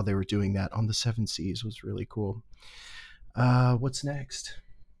how they were doing that on the Seven Seas was really cool. What's next?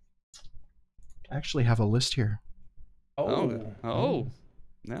 I actually have a list here. Oh.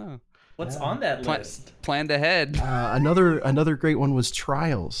 No. What's on that list? Planned ahead. Another great one was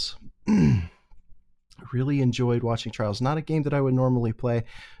Trials. Really enjoyed watching Trials. Not a game that I would normally play.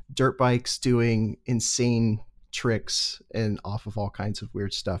 Dirt bikes doing insane tricks and off of all kinds of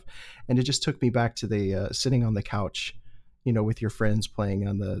weird stuff, and it just took me back to the sitting on the couch, with your friends playing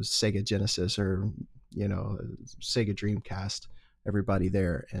on the Sega Genesis or Sega Dreamcast. Everybody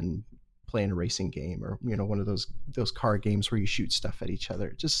there and playing a racing game or one of those car games where you shoot stuff at each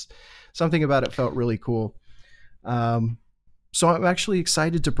other. Just something about it felt really cool. So I'm actually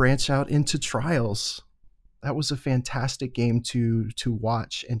excited to branch out into Trials. That was a fantastic game to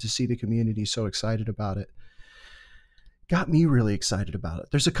watch and to see the community so excited about it. Got me really excited about it.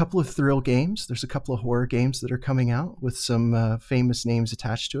 There's a couple of thrill games. There's a couple of horror games that are coming out with some famous names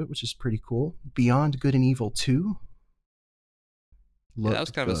attached to it, which is pretty cool. Beyond Good and Evil 2. Yeah, that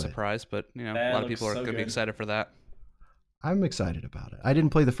was kind of a surprise, but a lot of people are going to be excited for that. I'm excited about it. I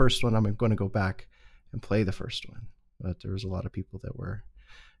didn't play the first one. I'm going to go back and play the first one, but there was a lot of people that were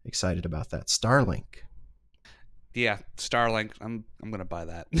excited about that. Starlink. Yeah, Starlink. I'm going to buy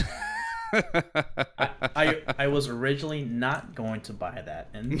that. I was originally not going to buy that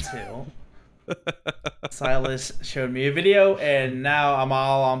until Silas showed me a video, and now I'm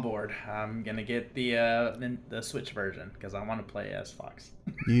all on board. I'm gonna get the Switch version because I want to play as Fox.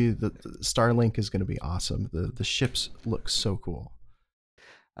 The Starlink is going to be awesome. The ships look so cool.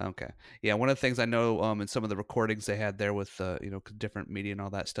 Okay. Yeah, one of the things I know in some of the recordings they had there with different media and all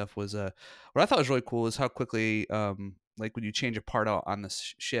that stuff was what I thought was really cool is how quickly like when you change a part out on the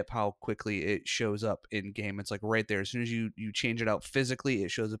ship, how quickly it shows up in game. It's like right there. As soon as you change it out physically, it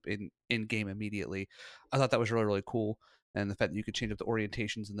shows up in game immediately. I thought that was really, really cool. And the fact that you could change up the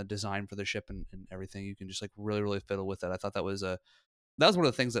orientations and the design for the ship and everything, you can just like really, really fiddle with it. I thought that was one of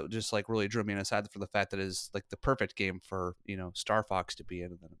the things that just like really drew me in, aside for the fact that it is like the perfect game for Star Fox to be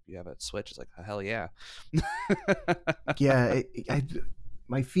in, and then if you have it Switch, it's like hell yeah. Yeah,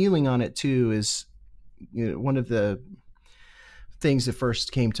 my feeling on it too is one of the things that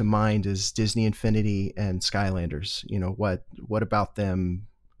first came to mind is Disney Infinity and Skylanders. What about them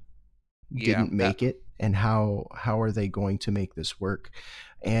didn't make it, and how are they going to make this work?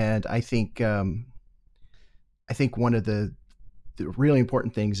 And I think one of the really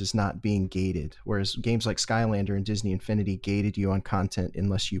important things is not being gated, whereas games like Skylander and Disney Infinity gated you on content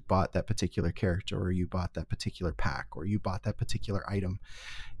unless you bought that particular character or you bought that particular pack or you bought that particular item.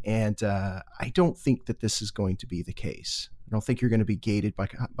 And I don't think that this is going to be the case. I don't think you're going to be gated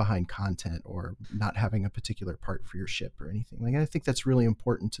behind content or not having a particular part for your ship or anything. Like, I think that's really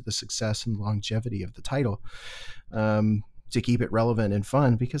important to the success and longevity of the title, to keep it relevant and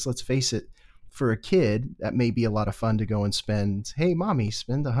fun, because let's face it, for a kid, that may be a lot of fun to go and spend, hey, mommy,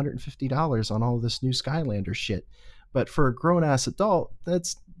 spend $150 on all of this new Skylander shit. But for a grown-ass adult,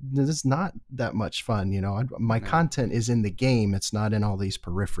 that's not that much fun. My content is in the game. It's not in all these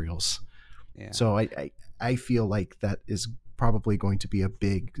peripherals. Yeah. So I feel like that is probably going to be a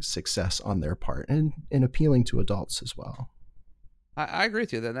big success on their part and appealing to adults as well. I agree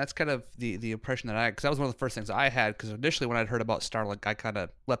with you. Then that's kind of the impression that I had, because that was one of the first things I had. Because initially, when I'd heard about Starlink, I kind of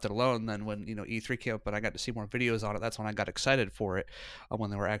left it alone. Then when E3 came up and I got to see more videos on it, that's when I got excited for it. When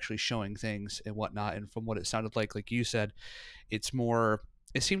they were actually showing things and whatnot, and from what it sounded like you said, it's more.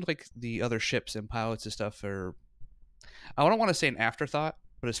 It seemed like the other ships and pilots and stuff are. I don't want to say an afterthought,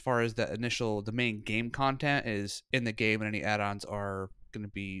 but as far as the main game content is in the game, and any add-ons are going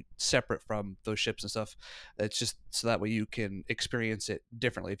to be separate from those ships and stuff. It's just so that way you can experience it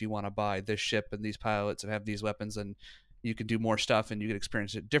differently. If you want to buy this ship and these pilots and have these weapons, and you can do more stuff and you can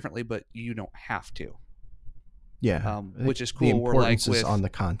experience it differently, but you don't have to. Yeah, which is cool. The importance is on the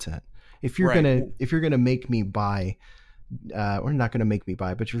content. If you're gonna make me buy, or not gonna make me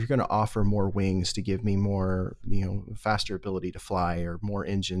buy, but if you're gonna offer more wings to give me more, faster ability to fly, or more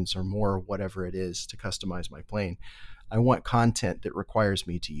engines, or more whatever it is to customize my plane, I want content that requires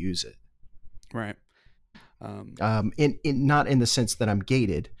me to use it. Right. In not in the sense that I'm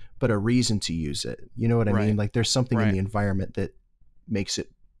gated, but a reason to use it. You know what I mean? Like there's something in the environment that makes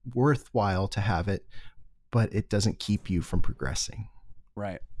it worthwhile to have it, but it doesn't keep you from progressing.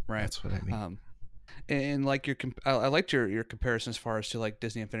 Right. That's what I mean. And like I liked your comparison as far as to like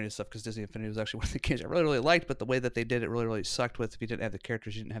Disney Infinity stuff, because Disney Infinity was actually one of the games I really, really liked, but the way that they did it really sucked with, if you didn't have the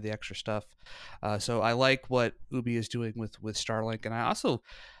characters, you didn't have the extra stuff. So I like what Ubi is doing with Starlink, and I also,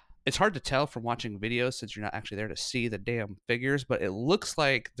 it's hard to tell from watching videos since you're not actually there to see the damn figures, but it looks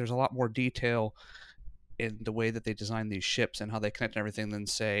like there's a lot more detail in the way that they design these ships and how they connect and everything than,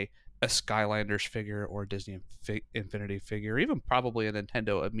 say, a Skylanders figure or a Disney Infinity figure, or even probably a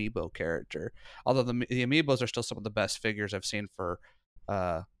Nintendo Amiibo character. Although the Amiibos are still some of the best figures I've seen for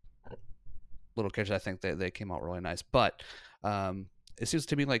little characters. I think they came out really nice. But it seems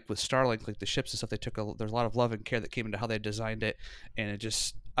to me like with Starlink, like the ships and stuff, there's a lot of love and care that came into how they designed it, and it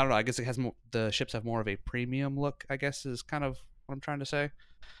just, I don't know, I guess it has the ships have more of a premium look, I guess is kind of what I'm trying to say.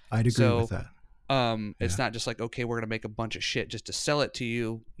 I'd agree with that. It's not just like, okay, we're going to make a bunch of shit just to sell it to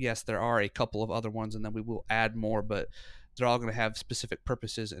you. Yes, there are a couple of other ones, and then we will add more, but they're all going to have specific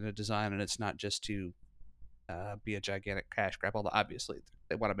purposes in a design, and it's not just to be a gigantic cash grab. Although obviously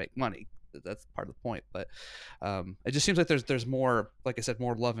they want to make money. That's part of the point. But it just seems like there's more, like I said,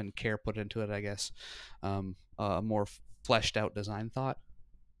 more love and care put into it, I guess. A more fleshed out design thought.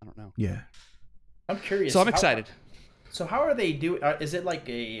 I don't know. Yeah. I'm curious. So I'm excited. So how are they doing? Is it like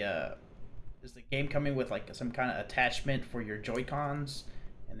is the game coming with like some kind of attachment for your Joy-Cons,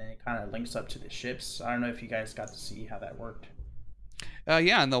 and then it kind of links up to the ships? I don't know if you guys got to see how that worked.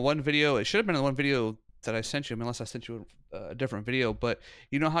 Yeah, in the one video, it should have been in the one video that I sent you, unless I sent you a different video, but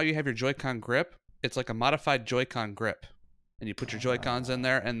you know how you have your Joy-Con grip? It's like a modified Joy-Con grip, and you put your Joy-Cons in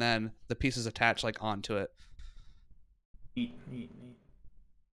there, and then the pieces attach like onto it. Neat.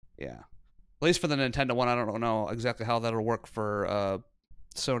 Yeah. At least for the Nintendo one, I don't know exactly how that'll work for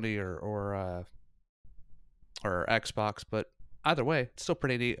Sony or Xbox, but either way, it's still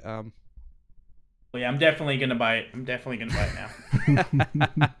pretty neat. Well, yeah, I'm definitely gonna buy it. Now.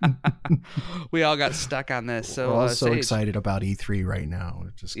 We all got stuck on this, so we're all so excited about E3 right now.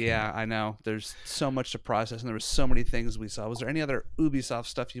 Yeah, I know. There's so much to process, and there were so many things we saw. Was there any other Ubisoft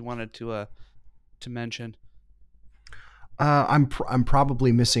stuff you wanted to mention? I'm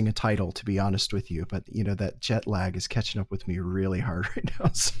probably missing a title, to be honest with you, but that jet lag is catching up with me really hard right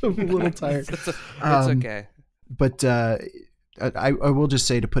now, so I'm a little tired. It's okay. But I will just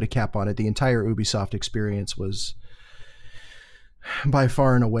say, to put a cap on it, the entire Ubisoft experience was by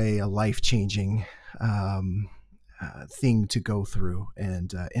far and away a life-changing thing to go through,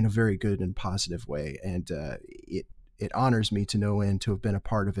 and in a very good and positive way. And it honors me to no end to have been a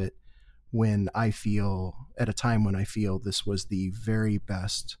part of it at a time when I feel this was the very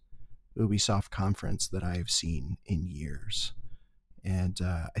best Ubisoft conference that I have seen in years. And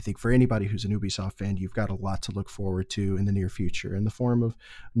I think for anybody who's an Ubisoft fan, you've got a lot to look forward to in the near future, in the form of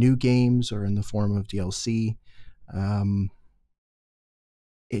new games or in the form of DLC.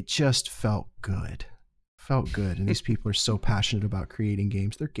 It just felt good. And these people are so passionate about creating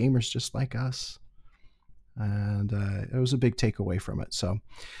games. They're gamers just like us. And it was a big takeaway from it. So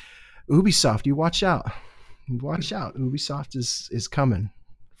Ubisoft, you watch out. Ubisoft is coming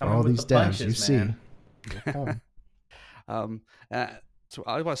for all these devs. You see. So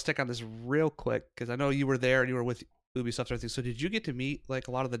I want to stick on this real quick, because I know you were there and you were with Ubisoft and everything. So did you get to meet like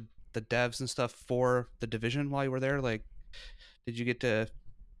a lot of the devs and stuff for The Division while you were there? Like, did you get to,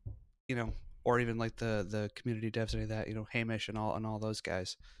 or even like the community devs and any of that, Hamish and all those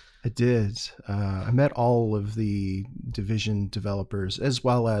guys? I did. I met all of the Division developers, as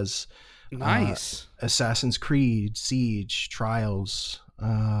well as nice Assassin's Creed, Siege, Trials.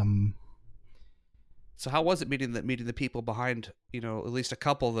 So how was it meeting the people behind, at least a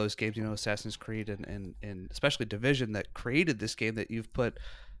couple of those games, Assassin's Creed and especially Division, that created this game that you've put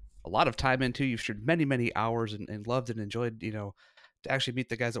a lot of time into, you've shared many, many hours and loved and enjoyed, to actually meet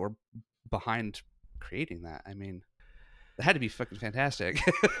the guys that were behind creating that? I mean, it had to be fucking fantastic.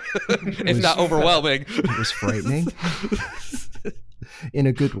 If not overwhelming. It was frightening. In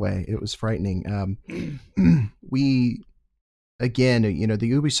a good way. It was frightening. again,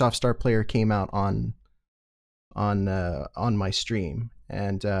 the Ubisoft Star Player came out on my stream,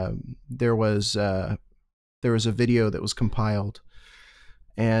 and there was a video that was compiled,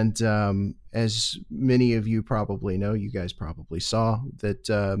 and as many of you probably know, you guys probably saw that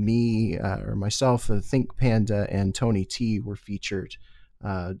me or myself, Think Panda, and Tony T were featured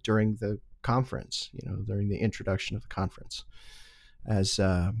during the conference, during the introduction of the conference, as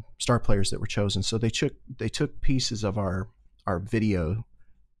star players that were chosen. So they took pieces of our video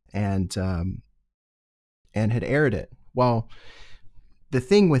and had aired it. Well, the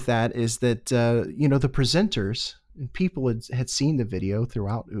thing with that is that the presenters and people had seen the video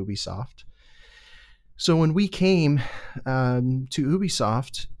throughout Ubisoft. So when we came to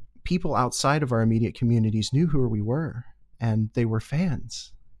Ubisoft, people outside of our immediate communities knew who we were, and they were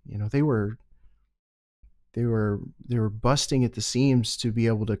fans. They were busting at the seams to be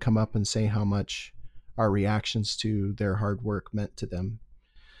able to come up and say how much our reactions to their hard work meant to them.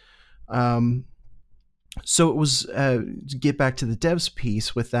 So it was to get back to the devs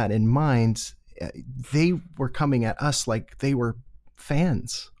piece. With that in mind, they were coming at us like they were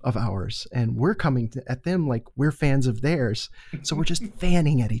fans of ours, and we're coming at them like we're fans of theirs. So we're just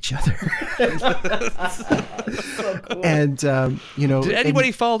fanning at each other. So cool. And did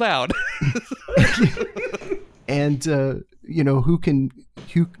anybody fall down? And who can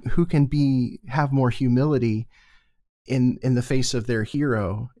have more humility in the face of their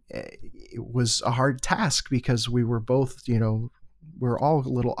hero? It was a hard task, because we were both, we're all a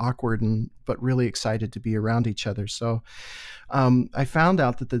little awkward but really excited to be around each other. So I found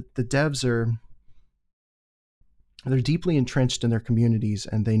out that the devs they're deeply entrenched in their communities,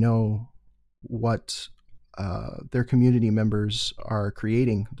 and they know what their community members are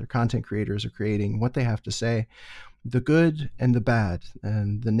creating, their content creators are creating, what they have to say, the good and the bad,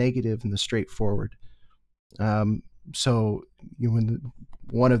 and the negative and the straightforward. So when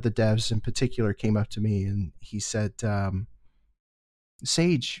one of the devs in particular came up to me and he said,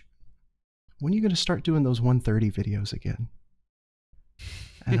 Sage, when are you going to start doing those 130 videos again?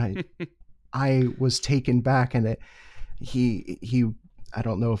 And I was taken back, and he I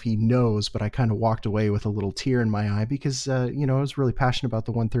don't know if he knows, but I kind of walked away with a little tear in my eye, because I was really passionate about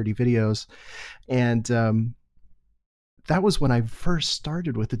the 130 videos, and that was when I first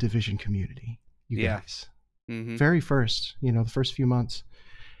started with the Division community. You guys, very first, the first few months.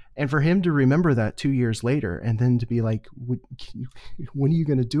 And for him to remember that 2 years later, and then to be like, when are you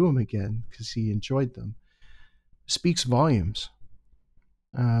going to do them again? Because he enjoyed them, speaks volumes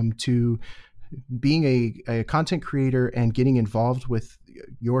to being a content creator and getting involved with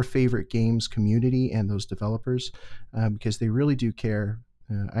your favorite games community and those developers, because they really do care.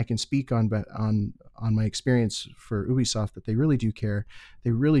 I can speak on my experience for Ubisoft, that they really do care.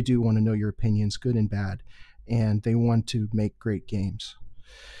 They really do want to know your opinions, good and bad, and they want to make great games.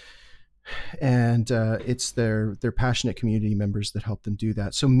 And it's their passionate community members that help them do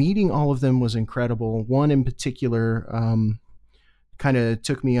that. So meeting all of them was incredible. One in particular kind of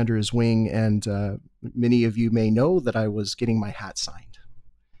took me under his wing, and many of you may know that I was getting my hat signed.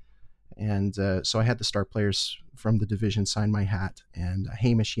 And so I had the star players from the Division sign my hat, and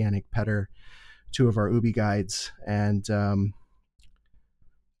Hamish, Yannick, Petter, two of our Ubi guides, and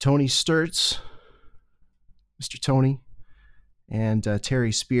Tony Sturts, Mr. Tony, and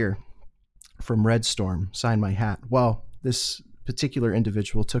Terry Spear from Red Storm signed my hat. Well, this particular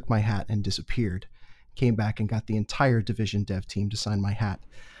individual took my hat and disappeared, came back and got the entire Division dev team to sign my hat,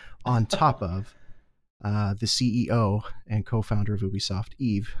 on top of the CEO and co-founder of Ubisoft,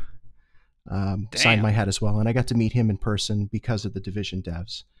 Yves, signed my hat as well. And I got to meet him in person because of the Division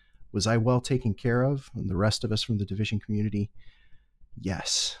devs. Was I well taken care of? And the rest of us from the Division community?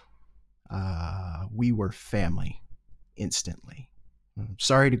 Yes. We were family instantly. I'm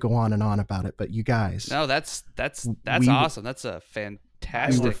sorry to go on and on about it, but you guys. No, that's awesome. That's a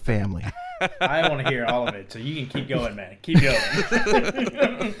fantastic. We were family. I want to hear all of it, so you can keep going, man. Keep going.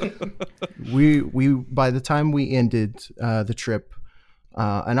 we by the time we ended the trip,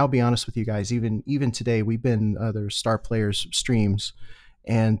 and I'll be honest with you guys, even today, we've been other star players streams,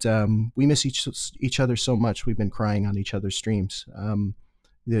 and we miss each other so much. We've been crying on each other's streams.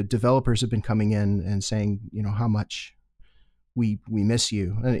 The developers have been coming in and saying, how much we miss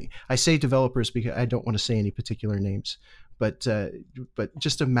you. And I say developers because I don't want to say any particular names, but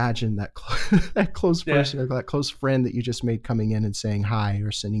just imagine that that close person or that close friend that you just made coming in and saying hi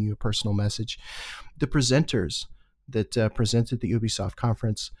or sending you a personal message. The presenters that presented the Ubisoft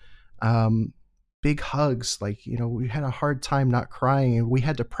conference, big hugs. We had a hard time not crying, and we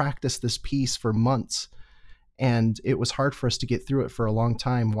had to practice this piece for months, and it was hard for us to get through it for a long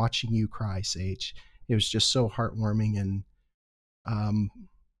time. Watching you cry, Sage, it was just so heartwarming, and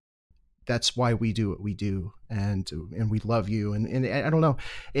That's why we do what we do, and we love you. And I don't know,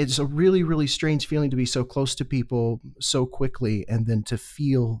 it's a really, really strange feeling to be so close to people so quickly, and then to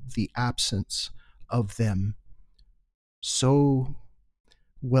feel the absence of them so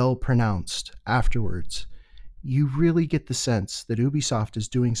well pronounced afterwards. You really get the sense that Ubisoft is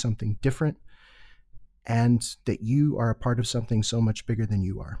doing something different, and that you are a part of something so much bigger than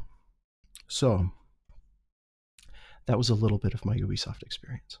you are. So that was a little bit of my Ubisoft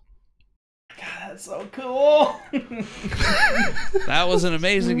experience. God, that's so cool. That was an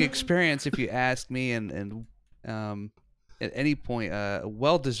amazing experience, if you ask me, and at any point,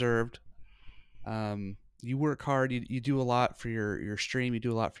 well deserved. You work hard. You do a lot for your stream. You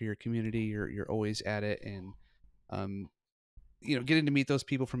do a lot for your community. You're always at it, and getting to meet those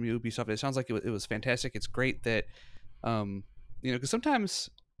people from Ubisoft. It sounds like it was fantastic. It's great that because sometimes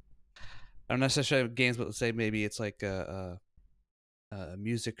I don't necessarily have games, but let's say maybe it's like a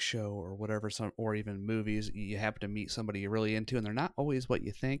music show or whatever, or even movies. You happen to meet somebody you're really into, and they're not always what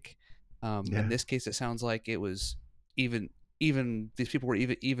you think. In this case, it sounds like it was even these people were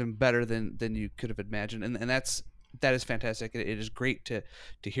even better than you could have imagined, and that is fantastic. It is great to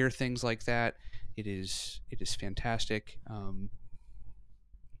hear things like that. It is fantastic. I'm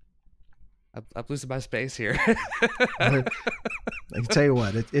losing my space here. I can tell you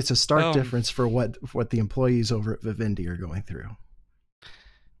what, it's a stark difference for what the employees over at Vivendi are going through.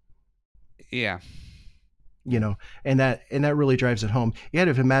 Yeah. And that really drives it home. You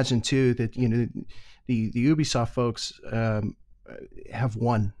had to imagine too that the Ubisoft folks have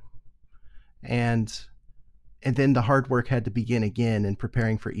won, and then the hard work had to begin again in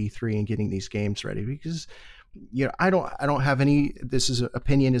preparing for E3 and getting these games ready, because I don't have any, this is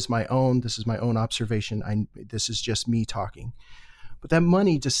opinion is my own, this is my own observation, this is just me talking, but that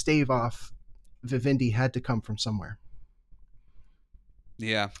money to stave off Vivendi had to come from somewhere.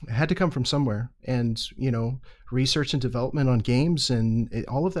 Yeah, it had to come from somewhere. And research and development on games, and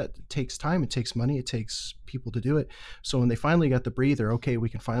all of that takes time, it takes money, it takes people to do it. So when they finally got the breather, okay, we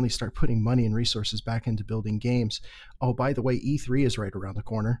can finally start putting money and resources back into building games. Oh, by the way, E3 is right around the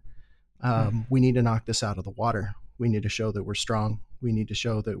corner. We need to knock this out of the water. We need to show that we're strong. We need to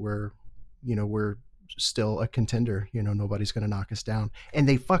show that we're still a contender. Nobody's going to knock us down. And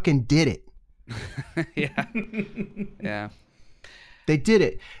they fucking did it. Yeah. Yeah. They did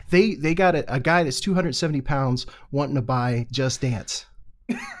it. They got a guy that's 270 pounds wanting to buy Just Dance.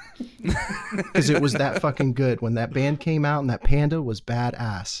 Because it was that fucking good. When that band came out, and that panda was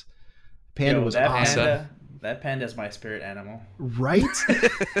badass. Panda was awesome. That panda is my spirit animal. Right?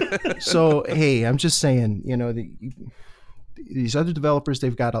 So, hey, I'm just saying, these other developers,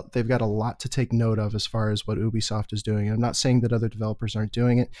 they've got a lot to take note of as far as what Ubisoft is doing. I'm not saying that other developers aren't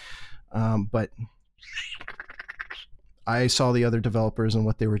doing it, but I saw the other developers and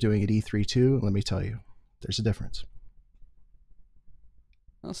what they were doing at E3 too. Let me tell you, there's a difference.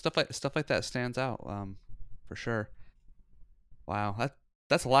 Well, stuff like that stands out, for sure. Wow,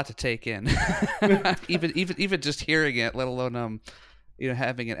 that's a lot to take in. even just hearing it, let alone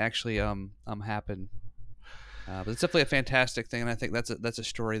having it actually happen. But it's definitely a fantastic thing, and I think that's a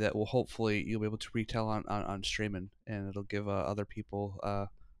story that will hopefully you'll be able to retell on streaming, and it'll give other people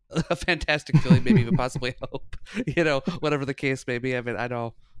a fantastic feeling, maybe even possibly hope. Whatever the case may be. I mean, I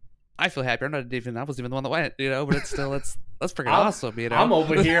know I feel happy. I wasn't even the one that went. But it's still that's freaking awesome. I'm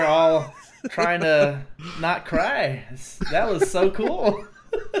over here all trying to not cry. That was so cool.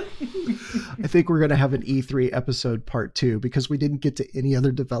 I think we're gonna have an E3 episode part 2 because we didn't get to any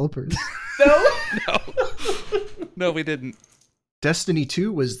other developers. No, we didn't. Destiny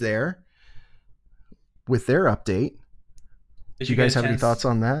 2 was there with their update. Did you guys have any thoughts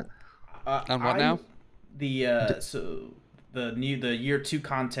on that? On what now? The year 2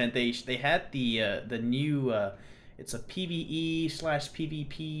 content, they had the new it's a PvE/PvP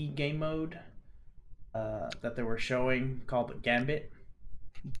game mode that they were showing called Gambit.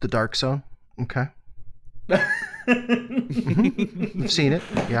 The Dark Zone. Okay. I've seen it.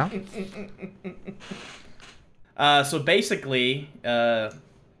 Yeah. So basically,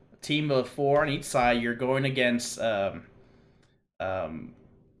 team of 4 on each side. You're going against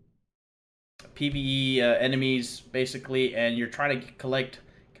PvE enemies, basically, and you're trying to collect,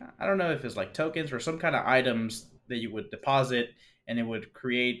 I don't know if it's like tokens or some kind of items that you would deposit, and it would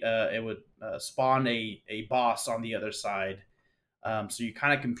create, spawn a boss on the other side. So you're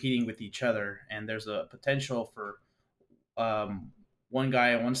kind of competing with each other, and there's a potential for one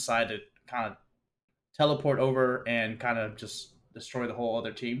guy on one side to kind of teleport over and kind of just destroy the whole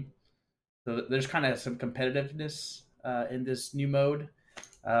other team. So there's kind of some competitiveness in this new mode,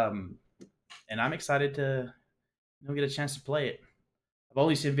 and I'm excited to get a chance to play it. I've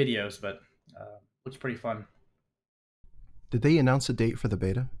only seen videos, but looks pretty fun. Did they announce a date for the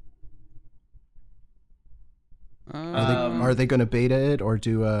beta? Um, Are they going to beta it or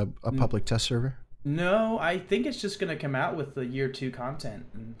do a n- public test server? no, I think it's just gonna come out with the year 2 content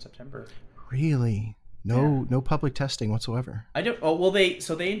in September. Really? Yeah. No public testing whatsoever. I don't. Oh well, they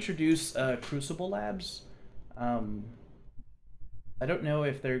introduced Crucible Labs. Um, I don't know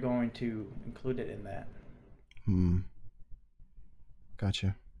if they're going to include it in that.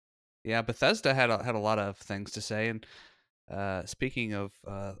 Gotcha. yeah, Bethesda had a lot of things to say, and speaking of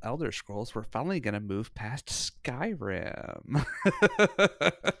Elder Scrolls, we're finally gonna move past Skyrim.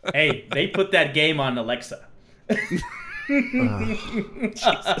 Hey, they put that game on Alexa.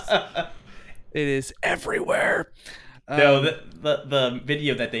 It is everywhere. No, the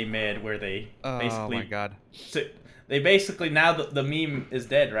video that they made where they basically, oh my god, so they basically now the meme is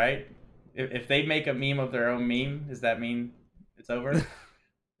dead, right? If they make a meme of their own meme, does that mean it's over?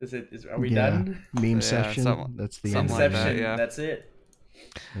 Are we done? Meme session. That's the end. something like that, Inception. yeah. That's it.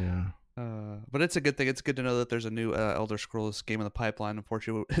 Yeah. But it's a good thing. It's good to know that there's a new Elder Scrolls game in the pipeline.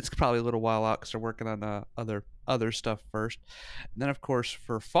 Unfortunately, it's probably a little while out because they're working on other stuff first. And then, of course,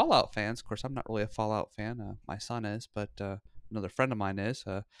 for Fallout fans, of course, I'm not really a Fallout fan. My son is, but another friend of mine is.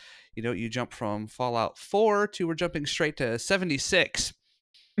 You jump from Fallout 4 to we're jumping straight to 76.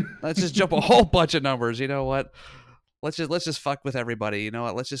 Let's just jump a whole bunch of numbers. You know what? Let's just fuck with everybody. You know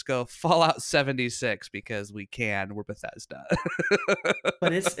what? Let's just go Fallout 76 because we can. We're Bethesda.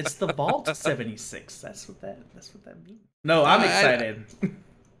 But it's the Vault 76. That's what that means. No, I'm excited.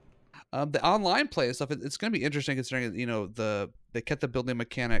 The online play and stuff, it's going to be interesting considering they kept the building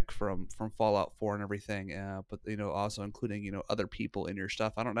mechanic from Fallout 4 and everything, but also including other people in your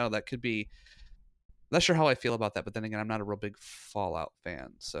stuff. I don't know, that could be. Not sure how I feel about that, but then again, I'm not a real big Fallout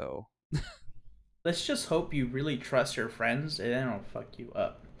fan, so. Let's just hope you really trust your friends and they don't fuck you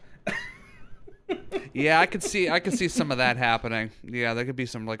up. Yeah, I could see some of that happening. Yeah, there could be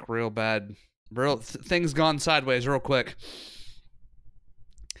some like real bad, things gone sideways real quick.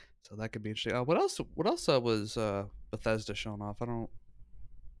 So that could be interesting. What else was Bethesda showing off? There's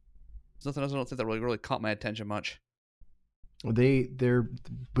nothing else. I don't think that really caught my attention much. Their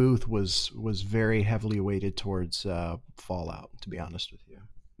booth was very heavily weighted towards Fallout. To be honest with you.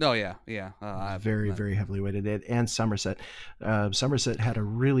 Oh yeah. Very heavily weighted. And Somerset. Somerset had a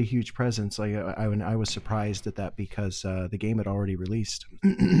really huge presence. Like I was surprised at that because the game had already released.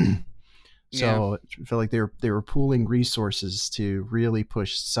 So I felt like they were pooling resources to really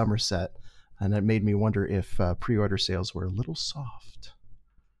push Somerset, and that made me wonder if pre-order sales were a little soft.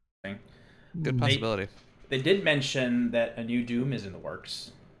 Good possibility. They did mention that a new Doom is in the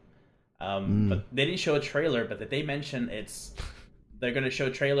works, but they didn't show a trailer. But that they mentioned they're going to show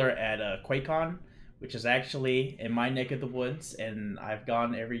a trailer at QuakeCon, which is actually in my neck of the woods, and I've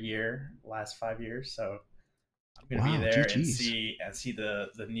gone every year last 5 years, so I'm going to be there and see the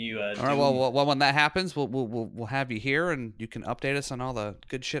new. All right, well, when that happens, we'll have you here, and you can update us on all the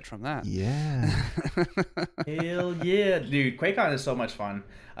good shit from that. Yeah. Hell yeah, dude! QuakeCon is so much fun.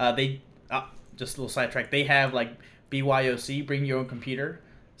 Just a little sidetrack. They have like BYOC, bring your own computer.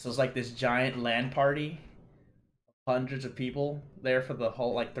 So it's like this giant LAN party. Hundreds of people there for the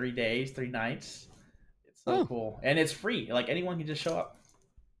whole 3 days, 3 nights. It's so cool, and it's free. Like anyone can just show up.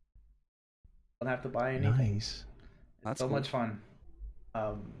 Don't have to buy anything. Nice. That's so cool. Much fun.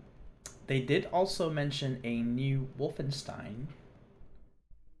 They did also mention a new Wolfenstein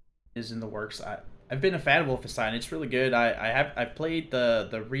is in the works. I've been a fan of Wolfenstein. It's really good. I've played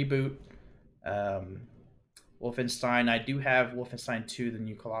the reboot Wolfenstein. I do have Wolfenstein 2, the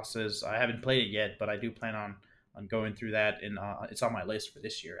New Colossus. I haven't played it yet, but I do plan on going through that, and it's on my list for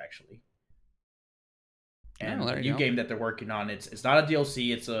this year actually. And the new game that they're working on, it's not a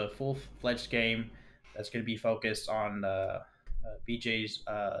DLC, it's a full-fledged game that's going to be focused on BJ's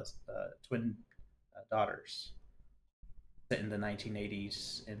twin daughters, set in the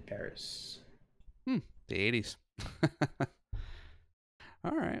 1980s in Paris. The 80s.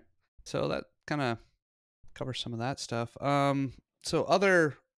 All right, so that kind of covers some of that stuff. So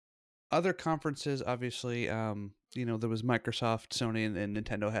other conferences, obviously, there was Microsoft, Sony, and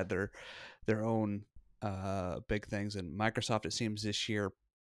Nintendo had their own big things, and Microsoft, it seems this year,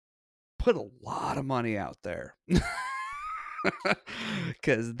 put a lot of money out there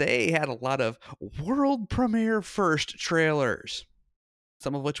because they had a lot of world premiere first trailers,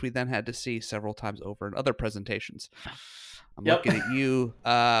 some of which we then had to see several times over in other presentations. I'm looking at you,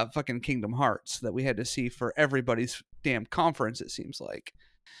 fucking Kingdom Hearts, that we had to see for everybody's damn conference, it seems like.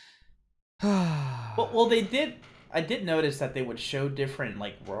 Well, they did. I did notice that they would show different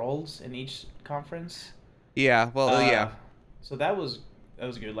worlds in each conference. Yeah. Well, yeah. So that was that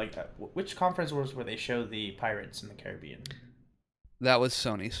was good. Like, which conference was where they show the Pirates in the Caribbean? That was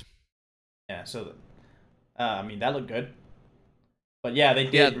Sony's. Yeah, so I mean that looked good. But yeah, they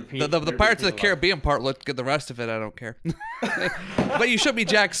Yeah, did repeat. the Pirates of the Caribbean part looked good. The rest of it, I don't care. But you showed me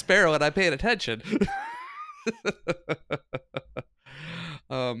Jack Sparrow, and I paid attention.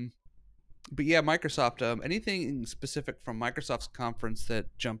 But yeah, Microsoft. Anything specific from Microsoft's conference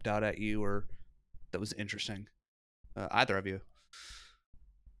that jumped out at you or that was interesting? Either of you?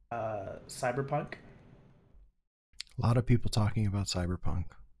 Cyberpunk. A lot of people talking about Cyberpunk.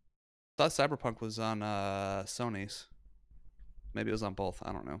 I thought Cyberpunk was on Sony's. Maybe it was on both.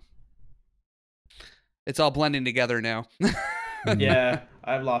 I don't know. It's all blending together now. Yeah,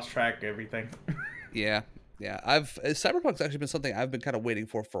 I've lost track of everything. Yeah. Cyberpunk's actually been something I've been kind of waiting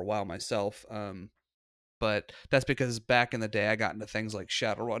for a while myself. But that's because back in the day I got into things like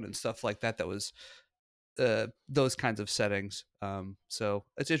Shadowrun and stuff like that. That was those kinds of settings. So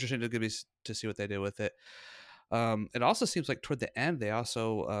it's interesting to see what they do with it. It also seems like toward the end, they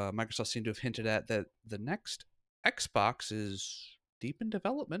also Microsoft seemed to have hinted at that the next Xbox is deep in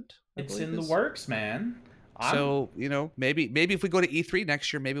development. It's in the works, man. So maybe if we go to E3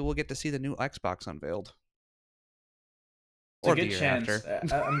 next year, maybe we'll get to see the new Xbox unveiled. Or the year after.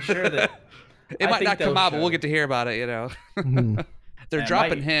 I'm sure that it might not come out, but we'll get to hear about it. They're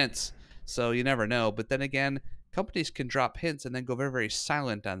dropping hints, so you never know. But then again, companies can drop hints and then go very, very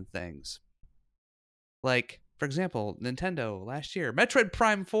silent on things. Like, for example, Nintendo last year, Metroid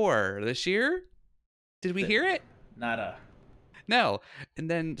Prime 4 this year. Did we hear it? Nada. No. And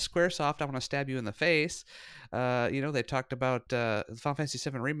then Squaresoft, I want to stab you in the face. They talked about the Final Fantasy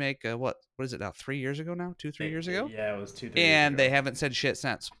VII Remake, what is it now, 3 years ago now? 3 years ago? Yeah, it was 2 years And ago. they haven't said shit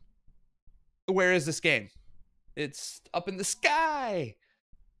since. Where is this game? It's up in the sky.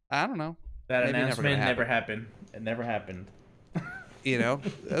 I don't know. That maybe announcement never happened. It never happened.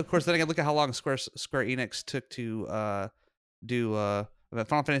 Of course, then again, look at how long Square Enix took to do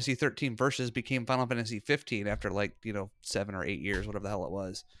Final Fantasy 13 Versus became Final Fantasy 15 after 7 or 8 years, whatever the hell it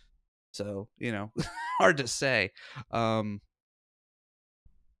was. So, hard to say. I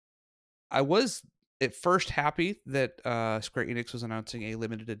was at first happy that Square Enix was announcing a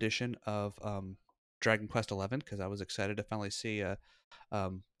limited edition of Dragon Quest XI because I was excited to finally see a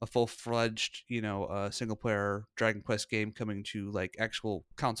full-fledged, single-player Dragon Quest game coming to actual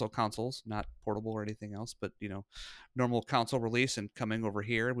consoles, not portable or anything else, but normal console release and coming over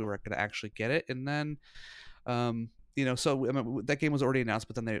here, and we were going to actually get it. And then, so that game was already announced,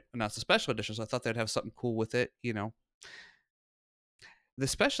 but then they announced a special edition, so I thought they'd have something cool with it. The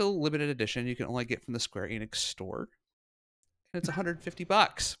special limited edition you can only get from the Square Enix store, and it's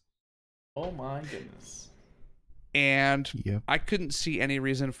 $150. Oh my goodness. And I couldn't see any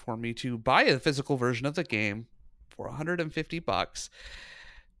reason for me to buy a physical version of the game for $150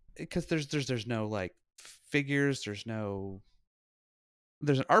 because there's no figures, there's an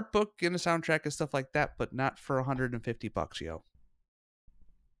art book and a soundtrack and stuff like that, but not for $150, yo.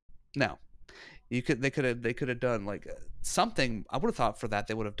 No. They could have done something. I would have thought for that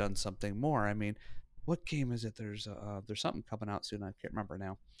they would have done something more. I mean, what game is it? There's something coming out soon. I can't remember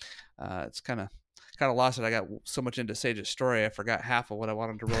now. It's kind of lost it. I got so much into Sage's story, I forgot half of what I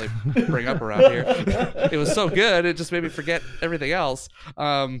wanted to really bring up around here. It was so good, it just made me forget everything else.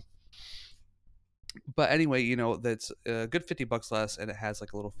 But anyway, that's a good $50 less, and it has a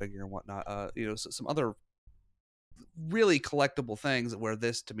little figure and whatnot. Some other really collectible things where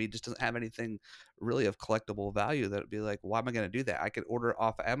this to me just doesn't have anything really of collectible value that would be why am I going to do that? I could order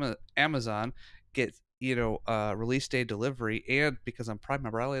off Amazon, get release day delivery, and because I'm Prime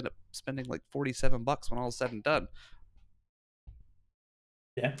member, I'll end up spending $47 when all is said and done.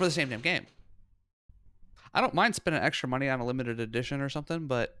 Yeah. For the same damn game. I don't mind spending extra money on a limited edition or something,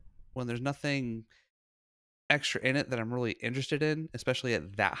 but when there's nothing extra in it that I'm really interested in, especially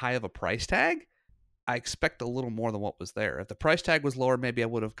at that high of a price tag, I expect a little more than what was there. If the price tag was lower, maybe I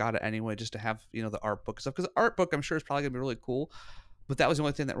would have got it anyway just to have, the art book stuff. Because the art book, I'm sure, is probably going to be really cool. But that was the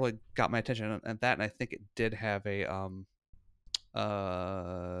only thing that really got my attention. And I think it did have a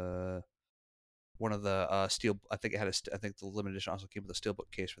one of the steel. I think it had I think the limited edition also came with a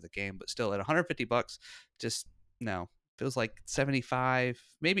steelbook case for the game. But still, at $150, just no. It was 75,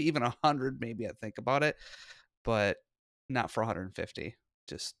 maybe even 100. Maybe I think about it, but not for 150.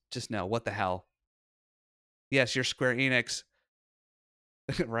 Just no. What the hell? Yes, you're Square Enix,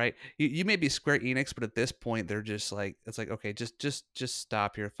 right? You may be Square Enix, but at this point, they're just it's okay, just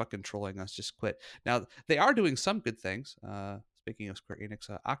stop. You're fucking trolling us. Just quit. Now, they are doing some good things. Speaking of Square Enix,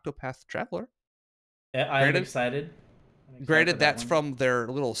 Octopath Traveler. Yeah, I'm excited. Granted, that's from their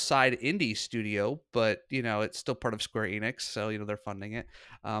little side indie studio, but it's still part of Square Enix, so they're funding it.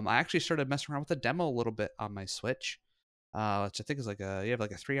 I actually started messing around with the demo a little bit on my Switch, which I think is you have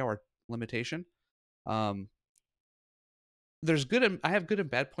like a 3-hour limitation. There's I have good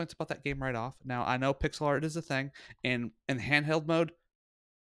and bad points about that game right off. Now I know pixel art is a thing, and in handheld mode,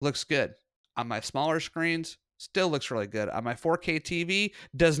 looks good. On my smaller screens, still looks really good. On my 4K TV,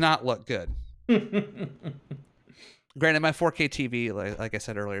 does not look good. Granted, my 4K TV, like I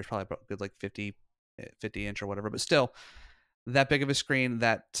said earlier, is probably good, like 50 inch or whatever. But still, that big of a screen,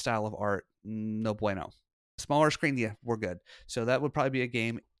 that style of art, no bueno. Smaller screen, yeah, we're good. So that would probably be a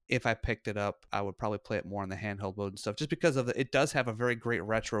game. If I picked it up, I would probably play it more in the handheld mode and stuff, just because of it does have a very great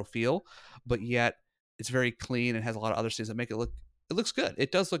retro feel, but yet it's very clean and has a lot of other things that make it look. It looks good.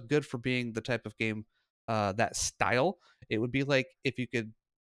 It does look good for being the type of game that style. It would be like if you could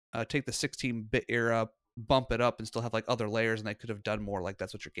take the 16-bit era, bump it up, and still have like other layers, and they could have done more. Like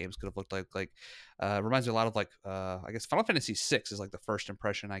that's what your games could have looked like. It reminds me a lot of I guess Final Fantasy VI is like the first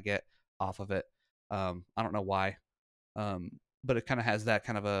impression I get off of it. I don't know why, but it kind of has that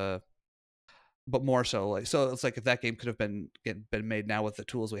kind of a, but more so so it's like if that game could have been made now with the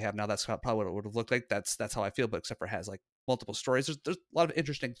tools we have now, that's probably what it would have looked like. That's how I feel, but except for it has like multiple stories. There's a lot of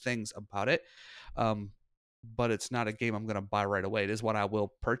interesting things about it. But it's not a game I'm going to buy right away. It is one I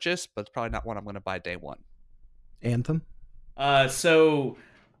will purchase, but it's probably not one I'm going to buy day one. Anthem? So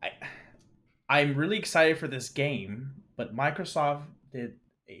I'm really excited for this game, but Microsoft did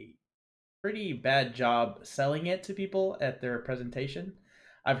a pretty bad job selling it to people at their presentation.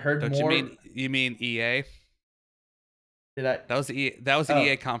 I've heard more. You mean EA? Did I? That was the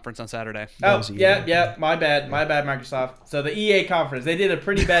EA conference on Saturday. Yeah. My bad, Microsoft. So the EA conference, they did a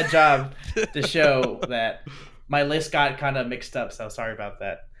pretty bad job to show that. My list got kind of mixed up, so sorry about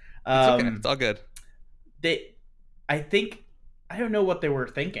that. It's okay. It's all good. I don't know what they were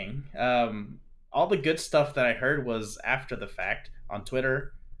thinking. All the good stuff that I heard was after the fact on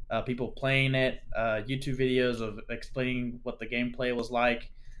Twitter. People playing it, YouTube videos of explaining what the gameplay was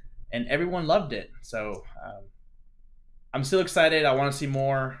like, and everyone loved it. So I'm still excited. I want to see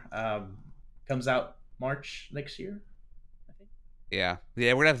more. Comes out March next year, I think. Yeah.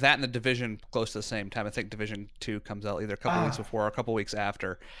 We're gonna have that in the Division close to the same time. I think Division 2 comes out either a couple weeks before or a couple weeks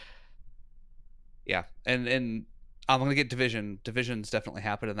after. Yeah, and I'm gonna get Division. Division's definitely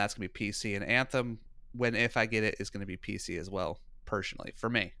happened, and that's gonna be PC. And Anthem, if I get it, is gonna be PC as well. Personally, for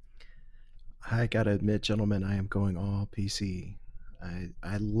me, I gotta admit, gentlemen, I am going all PC.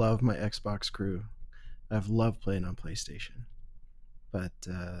 I love my Xbox crew. I've loved playing on PlayStation, but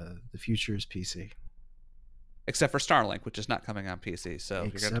the future is PC. Except for Starlink, which is not coming on PC, so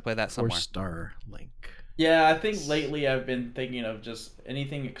you're going to play that somewhere. Starlink. Yeah, I think lately I've been thinking of just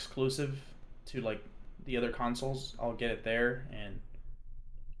anything exclusive to like the other consoles. I'll get it there, and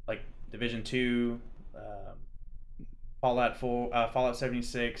like Division 2, Fallout 4, Fallout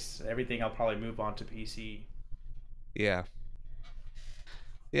 76, everything I'll probably move on to PC. Yeah.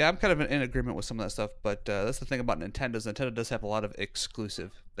 Yeah, I'm kind of in agreement with some of that stuff, but that's the thing about Nintendo. Nintendo does have a lot of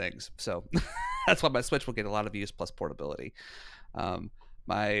exclusive things, so that's why my Switch will get a lot of use plus portability.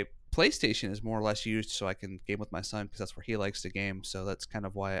 My PlayStation is more or less used so I can game with my son because that's where he likes to game, so that's kind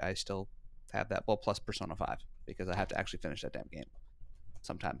of why I still have that. Well, plus Persona 5, because I have to actually finish that damn game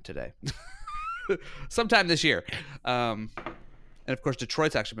sometime today. Sometime this year. And of course,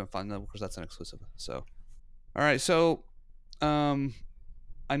 Detroit's actually been fun. Of course, that's an exclusive. So, all right. So,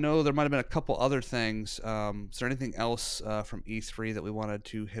 I know there might have been a couple other things. Is there anything else from E3 that we wanted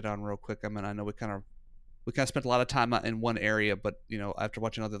to hit on real quick? I mean, I know we kind of spent a lot of time in one area, but after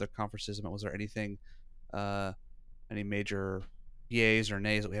watching all the other conferences, was there anything, any major yays or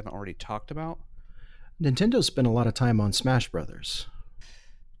nays that we haven't already talked about? Nintendo spent a lot of time on Smash Brothers.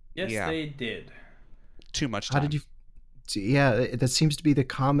 Yes, yeah. They did. Too much time. How did you? Yeah, that seems to be the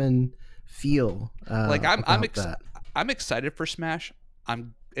common feel. I'm excited for Smash.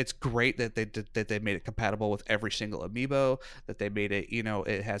 It's great that they made it compatible with every single amiibo. That they made it,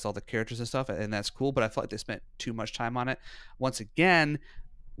 it has all the characters and stuff, and that's cool. But I felt like they spent too much time on it. Once again,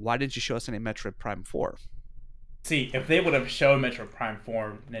 why didn't you show us any Metroid Prime 4? See, if they would have shown Metroid Prime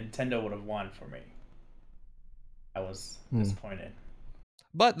 4, Nintendo would have won for me. I was disappointed.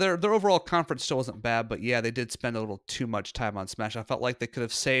 But their overall conference still wasn't bad. But yeah, they did spend a little too much time on Smash. I felt like they could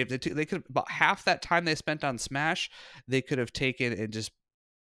have saved. They could have, about half that time they spent on Smash, they could have taken and just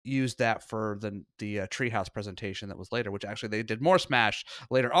used that for the Treehouse presentation that was later. Which actually they did more Smash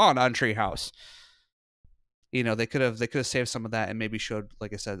later on Treehouse. They could have saved some of that and maybe showed,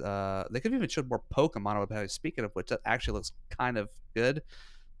 like I said, they could have even showed more Pokemon. Speaking of which, that actually looks kind of good.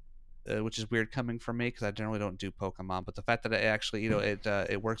 which is weird coming from me because I generally don't do Pokemon. But the fact that it actually,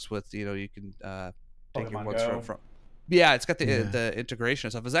 it works with, you can take Pokemon your books Go. from. Yeah, it's got the Yeah. the integration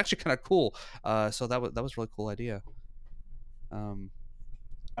and stuff. It's actually kind of cool. So that was a really cool idea.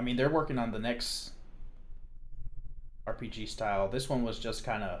 I mean, they're working on the next RPG style. This one was just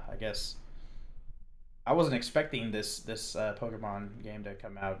kind of, I guess, I wasn't expecting this Pokemon game to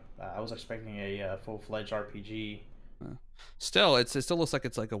come out. I was expecting a full-fledged RPG. Still, it still looks like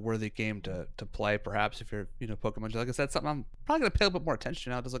it's like a worthy game to play. Perhaps if you're Pokemon, like I said, something I'm probably gonna pay a little bit more attention to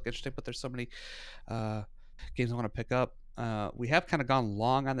now. It does look interesting, but there's so many games I want to pick up. We have kind of gone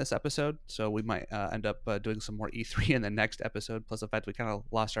long on this episode, so we might end up doing some more E3 in the next episode. Plus the fact we kind of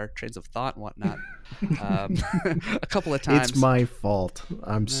lost our trains of thought and whatnot a couple of times. It's my fault.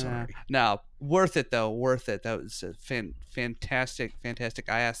 I'm sorry. No, worth it though. Worth it. That was fantastic.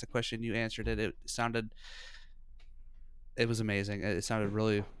 I asked the question, you answered it. It was amazing. It sounded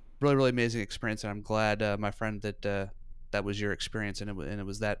really amazing experience, and I'm glad, my friend, that was your experience, and it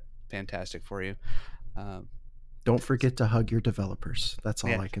was that fantastic for you. Don't forget to hug your developers. That's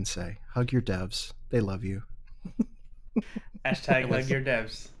all I can say. Hug your devs. They love you. Hashtag hug your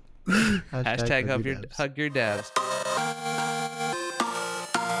devs. Hashtag hug your devs.